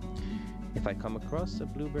 If I come across a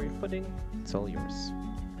blueberry pudding, it's all yours.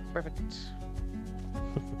 Perfect.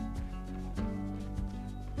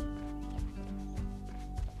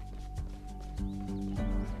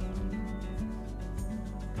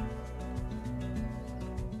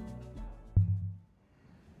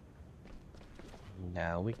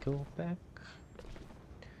 Now we go back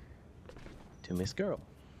to Miss Girl.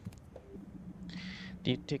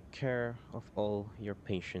 Do you take care of all your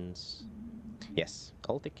patients? Yes,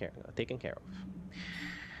 all taken care of.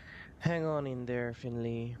 Hang on in there,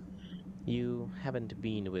 Finley. You haven't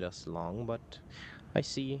been with us long, but I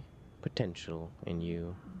see potential in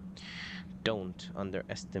you. Don't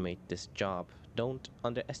underestimate this job. Don't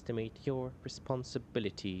underestimate your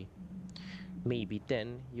responsibility. Maybe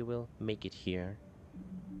then you will make it here.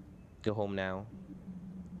 Go home now.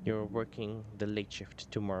 You're working the late shift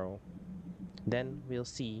tomorrow. Then we'll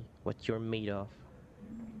see what you're made of.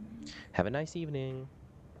 Have a nice evening.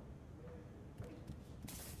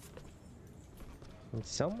 And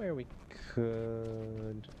somewhere we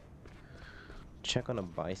could check on a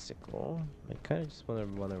bicycle. I kind of just want to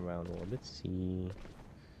run around a little bit, see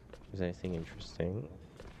if there's anything interesting.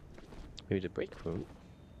 Maybe the break room.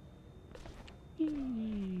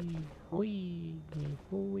 Wee, wee,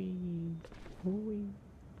 wee, wee.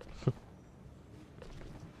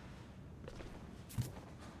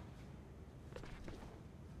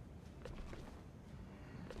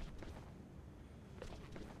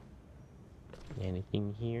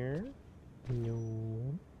 Anything here?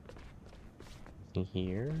 No. Anything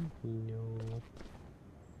here? No.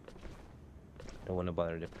 Don't want to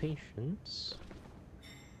bother the patients.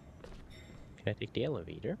 Can I take the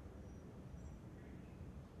elevator?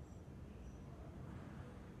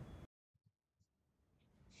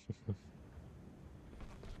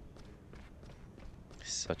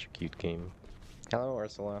 Such a cute game. Hello,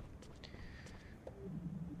 Ursula.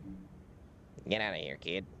 Get out of here,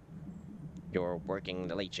 kid. You're working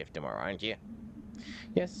the late shift tomorrow, aren't you?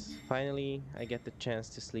 Yes, finally, I get the chance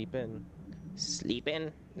to sleep in. Sleep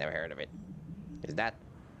in? Never heard of it. Is that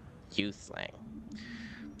youth slang?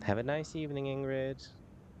 Have a nice evening, Ingrid.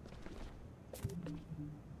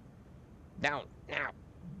 Down, now.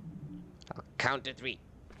 I'll count to three.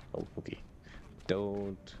 Oh, okay.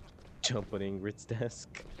 Don't jump on Ingrid's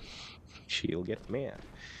desk. She'll get mad.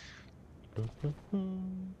 So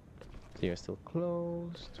you're still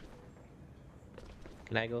closed.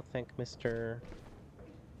 Can I go thank Mr.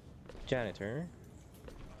 Janitor?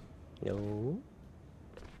 No.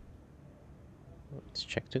 Let's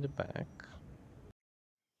check to the back.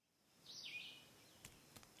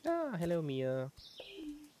 Ah, hello, Mia.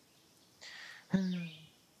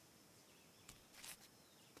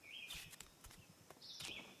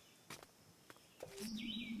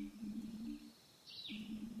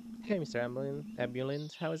 Hey, Mr.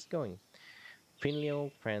 Ambulance, how is it going? Friendly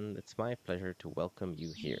old friend, it's my pleasure to welcome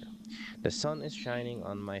you here. The sun is shining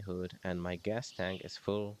on my hood and my gas tank is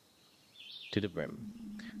full to the brim.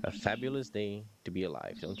 A fabulous day to be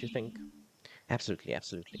alive, don't you think? Absolutely,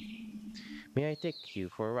 absolutely. May I take you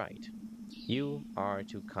for a ride? You are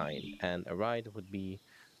too kind, and a ride would be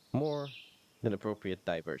more than appropriate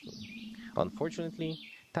diversion. Unfortunately,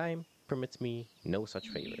 time permits me no such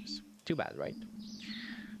favors. Too bad, right?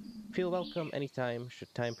 Feel welcome anytime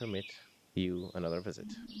should time permit you another visit.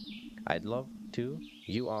 I'd love to.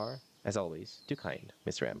 You are, as always, too kind,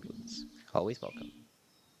 Mr. Ambulance. Always welcome.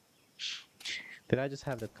 Did I just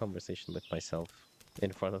have that conversation with myself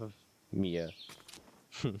in front of Mia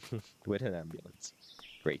with an ambulance?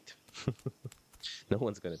 Great. No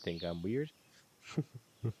one's gonna think I'm weird.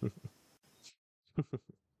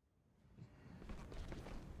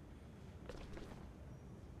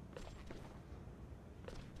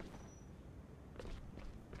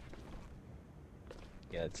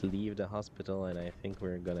 Yeah, let's leave the hospital, and I think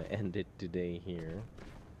we're gonna end it today here.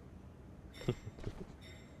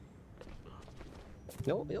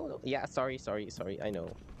 No, no, no. Yeah, sorry, sorry, sorry. I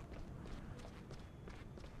know.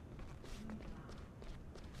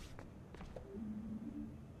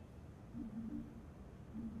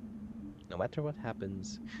 No matter what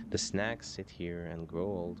happens, the snacks sit here and grow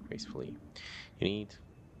old gracefully. You need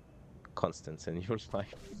constants in your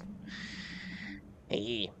life.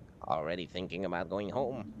 Hey, already thinking about going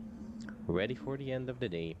home. Ready for the end of the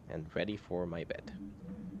day and ready for my bed.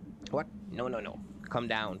 What? No, no, no. Come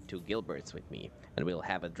down to Gilbert's with me and we'll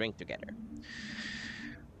have a drink together.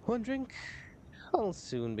 One drink? I'll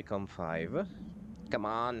soon become five. Come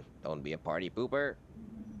on, don't be a party pooper.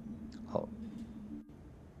 Oh,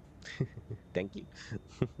 thank you.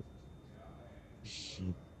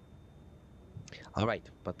 All right,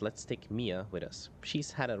 but let's take Mia with us.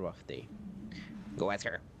 She's had a rough day. Go ask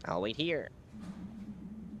her. I'll wait here.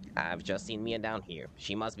 I've just seen Mia down here.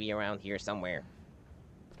 She must be around here somewhere.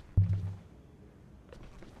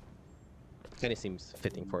 Kind of seems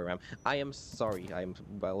fitting for a ram. I am sorry.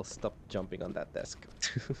 I'll stop jumping on that desk.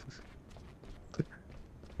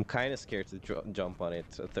 I'm kind of scared to jump on it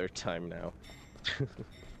a third time now.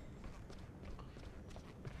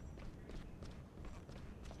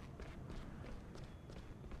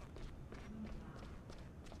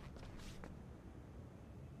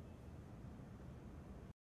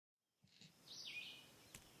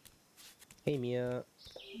 Hey Mia.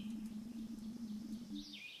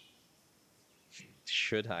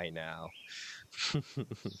 should I now?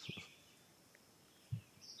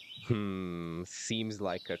 Seems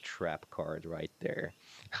like a trap card right there.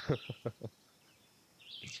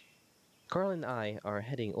 Carl and I are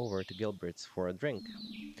heading over to Gilbert's for a drink.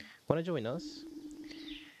 Wanna join us?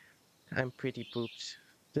 I'm pretty pooped.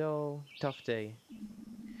 Though, tough day.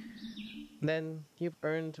 Then you've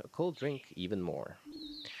earned a cold drink even more.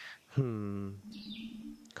 Hmm,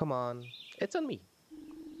 come on. It's on me.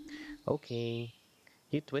 Okay,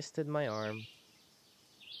 you twisted my arm,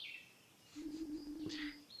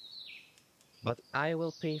 but I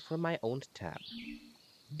will pay for my own tab.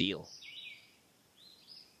 Deal.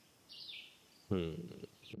 Hmm,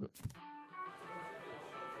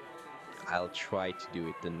 I'll try to do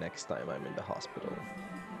it the next time I'm in the hospital.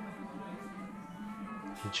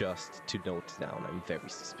 Just to note down, I'm very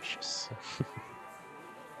suspicious.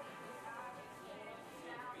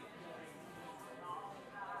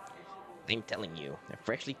 I'm telling you, a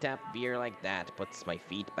freshly tapped beer like that puts my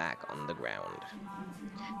feet back on the ground.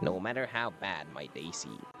 No matter how bad my day's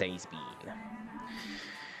been.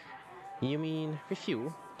 You mean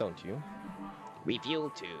refuel, don't you? Refuel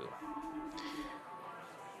too.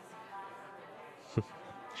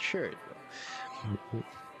 Sure it will.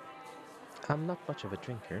 I'm not much of a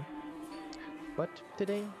drinker, but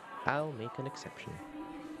today I'll make an exception.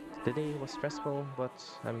 The day was stressful, but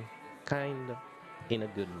I'm kind of in a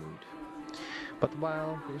good mood. But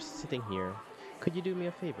while we're sitting here, could you do me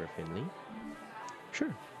a favor, Finley?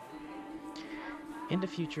 Sure. In the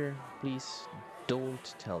future, please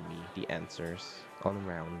don't tell me the answers on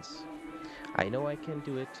rounds. I know I can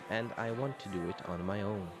do it, and I want to do it on my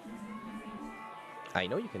own. I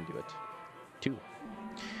know you can do it, too.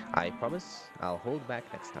 I promise I'll hold back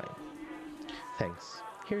next time. Thanks.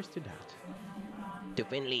 Here's to that. To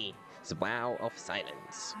Finley's vow of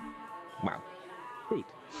silence. Wow. Rude.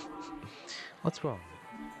 What's wrong?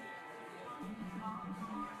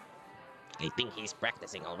 I think he's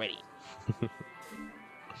practicing already.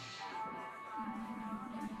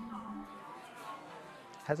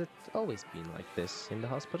 Has it always been like this in the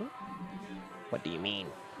hospital? What do you mean?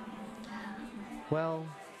 Well,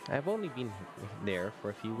 I've only been there for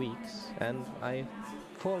a few weeks, and I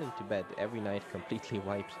fall into bed every night completely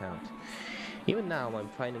wiped out. Even now, I'm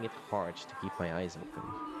finding it hard to keep my eyes open.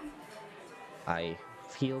 I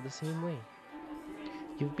feel the same way.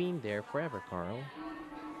 You've been there forever, Carl.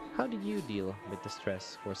 How did you deal with the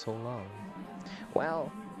stress for so long?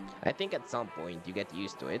 Well, I think at some point you get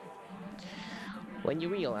used to it. When you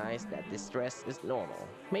realize that this stress is normal,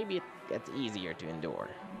 maybe it gets easier to endure.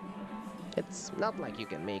 It's not like you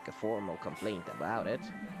can make a formal complaint about it.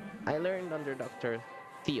 I learned under Dr.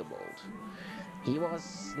 Theobald. He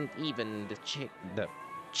wasn't even the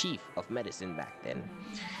chief of medicine back then.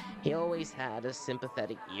 He always had a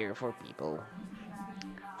sympathetic ear for people.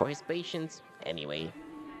 For his patients, anyway.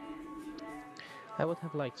 I would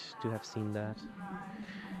have liked to have seen that.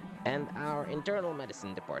 And our internal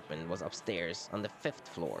medicine department was upstairs on the fifth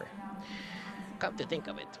floor. Come to think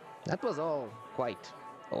of it, that was all quite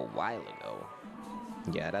a while ago.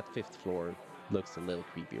 Yeah, that fifth floor looks a little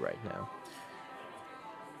creepy right now.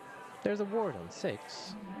 There's a ward on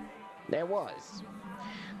 6. There was.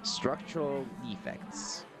 Structural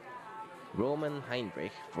defects. Roman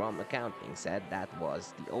Heinrich from accounting said that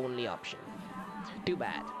was the only option. Too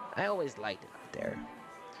bad. I always liked it up there.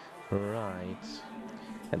 Right.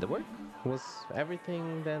 And the work? Was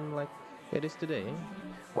everything then like it is today?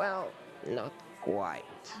 Well, not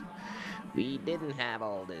quite. We didn't have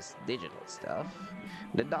all this digital stuff.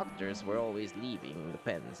 The doctors were always leaving the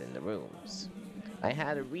pens in the rooms. I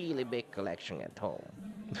had a really big collection at home.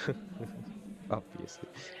 Obviously.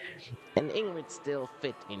 And Ingrid still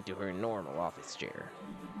fit into her normal office chair.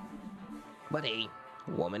 But hey,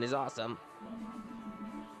 woman is awesome.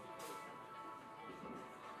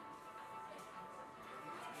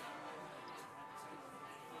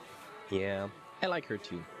 Yeah, I like her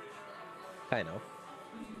too. I know.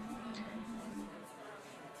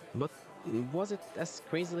 But was it as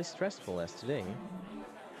crazily stressful as today?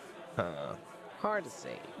 Huh. Hard to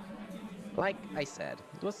say. Like I said,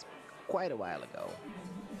 it was quite a while ago.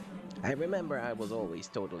 I remember I was always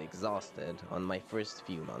totally exhausted on my first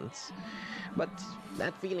few months, but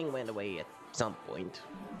that feeling went away at some point.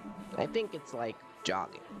 I think it's like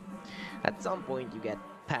jogging. At some point, you get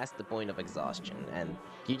past the point of exhaustion and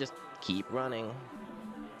you just keep running.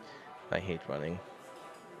 I hate running.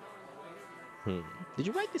 Hmm. Did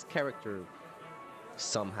you write this character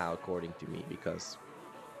somehow according to me? Because,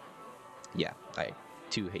 yeah, I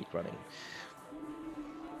too hate running.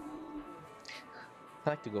 I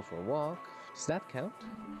like to go for a walk. Does that count?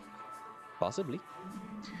 Possibly.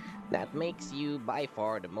 That makes you by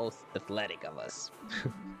far the most athletic of us.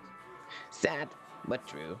 Sad, but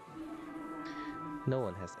true. No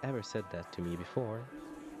one has ever said that to me before.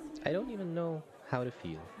 I don't even know how to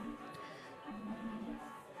feel.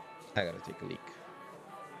 I gotta take a leak.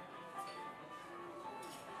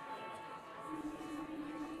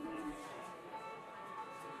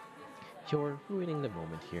 You're ruining the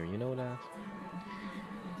moment here, you know that?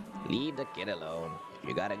 Leave the kid alone. If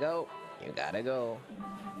you gotta go, you gotta go.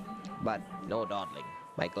 But no dawdling.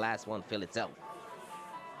 My glass won't fill itself.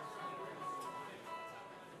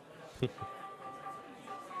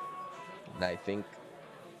 And I think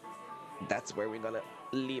that's where we're gonna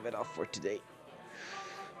leave it off for today.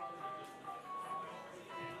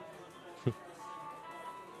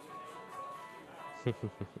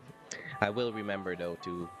 I will remember though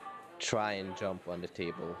to try and jump on the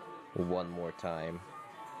table one more time.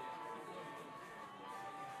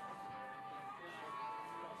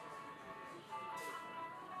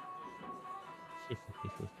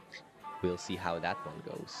 We'll see how that one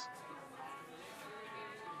goes.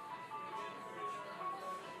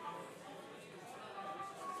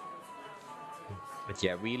 But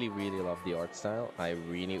yeah, really, really love the art style. I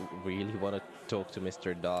really, really want to talk to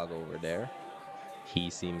Mr. Dog over there.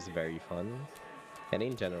 He seems very fun. And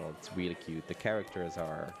in general, it's really cute. The characters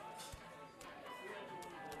are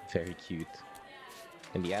very cute.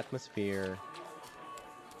 And the atmosphere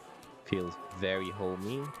feels very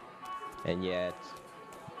homey. And yet,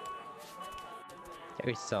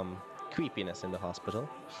 there is some creepiness in the hospital.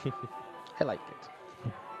 I like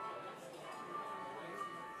it.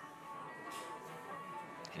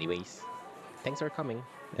 Anyways, thanks for coming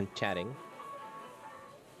and chatting.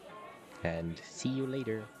 And see you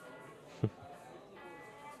later.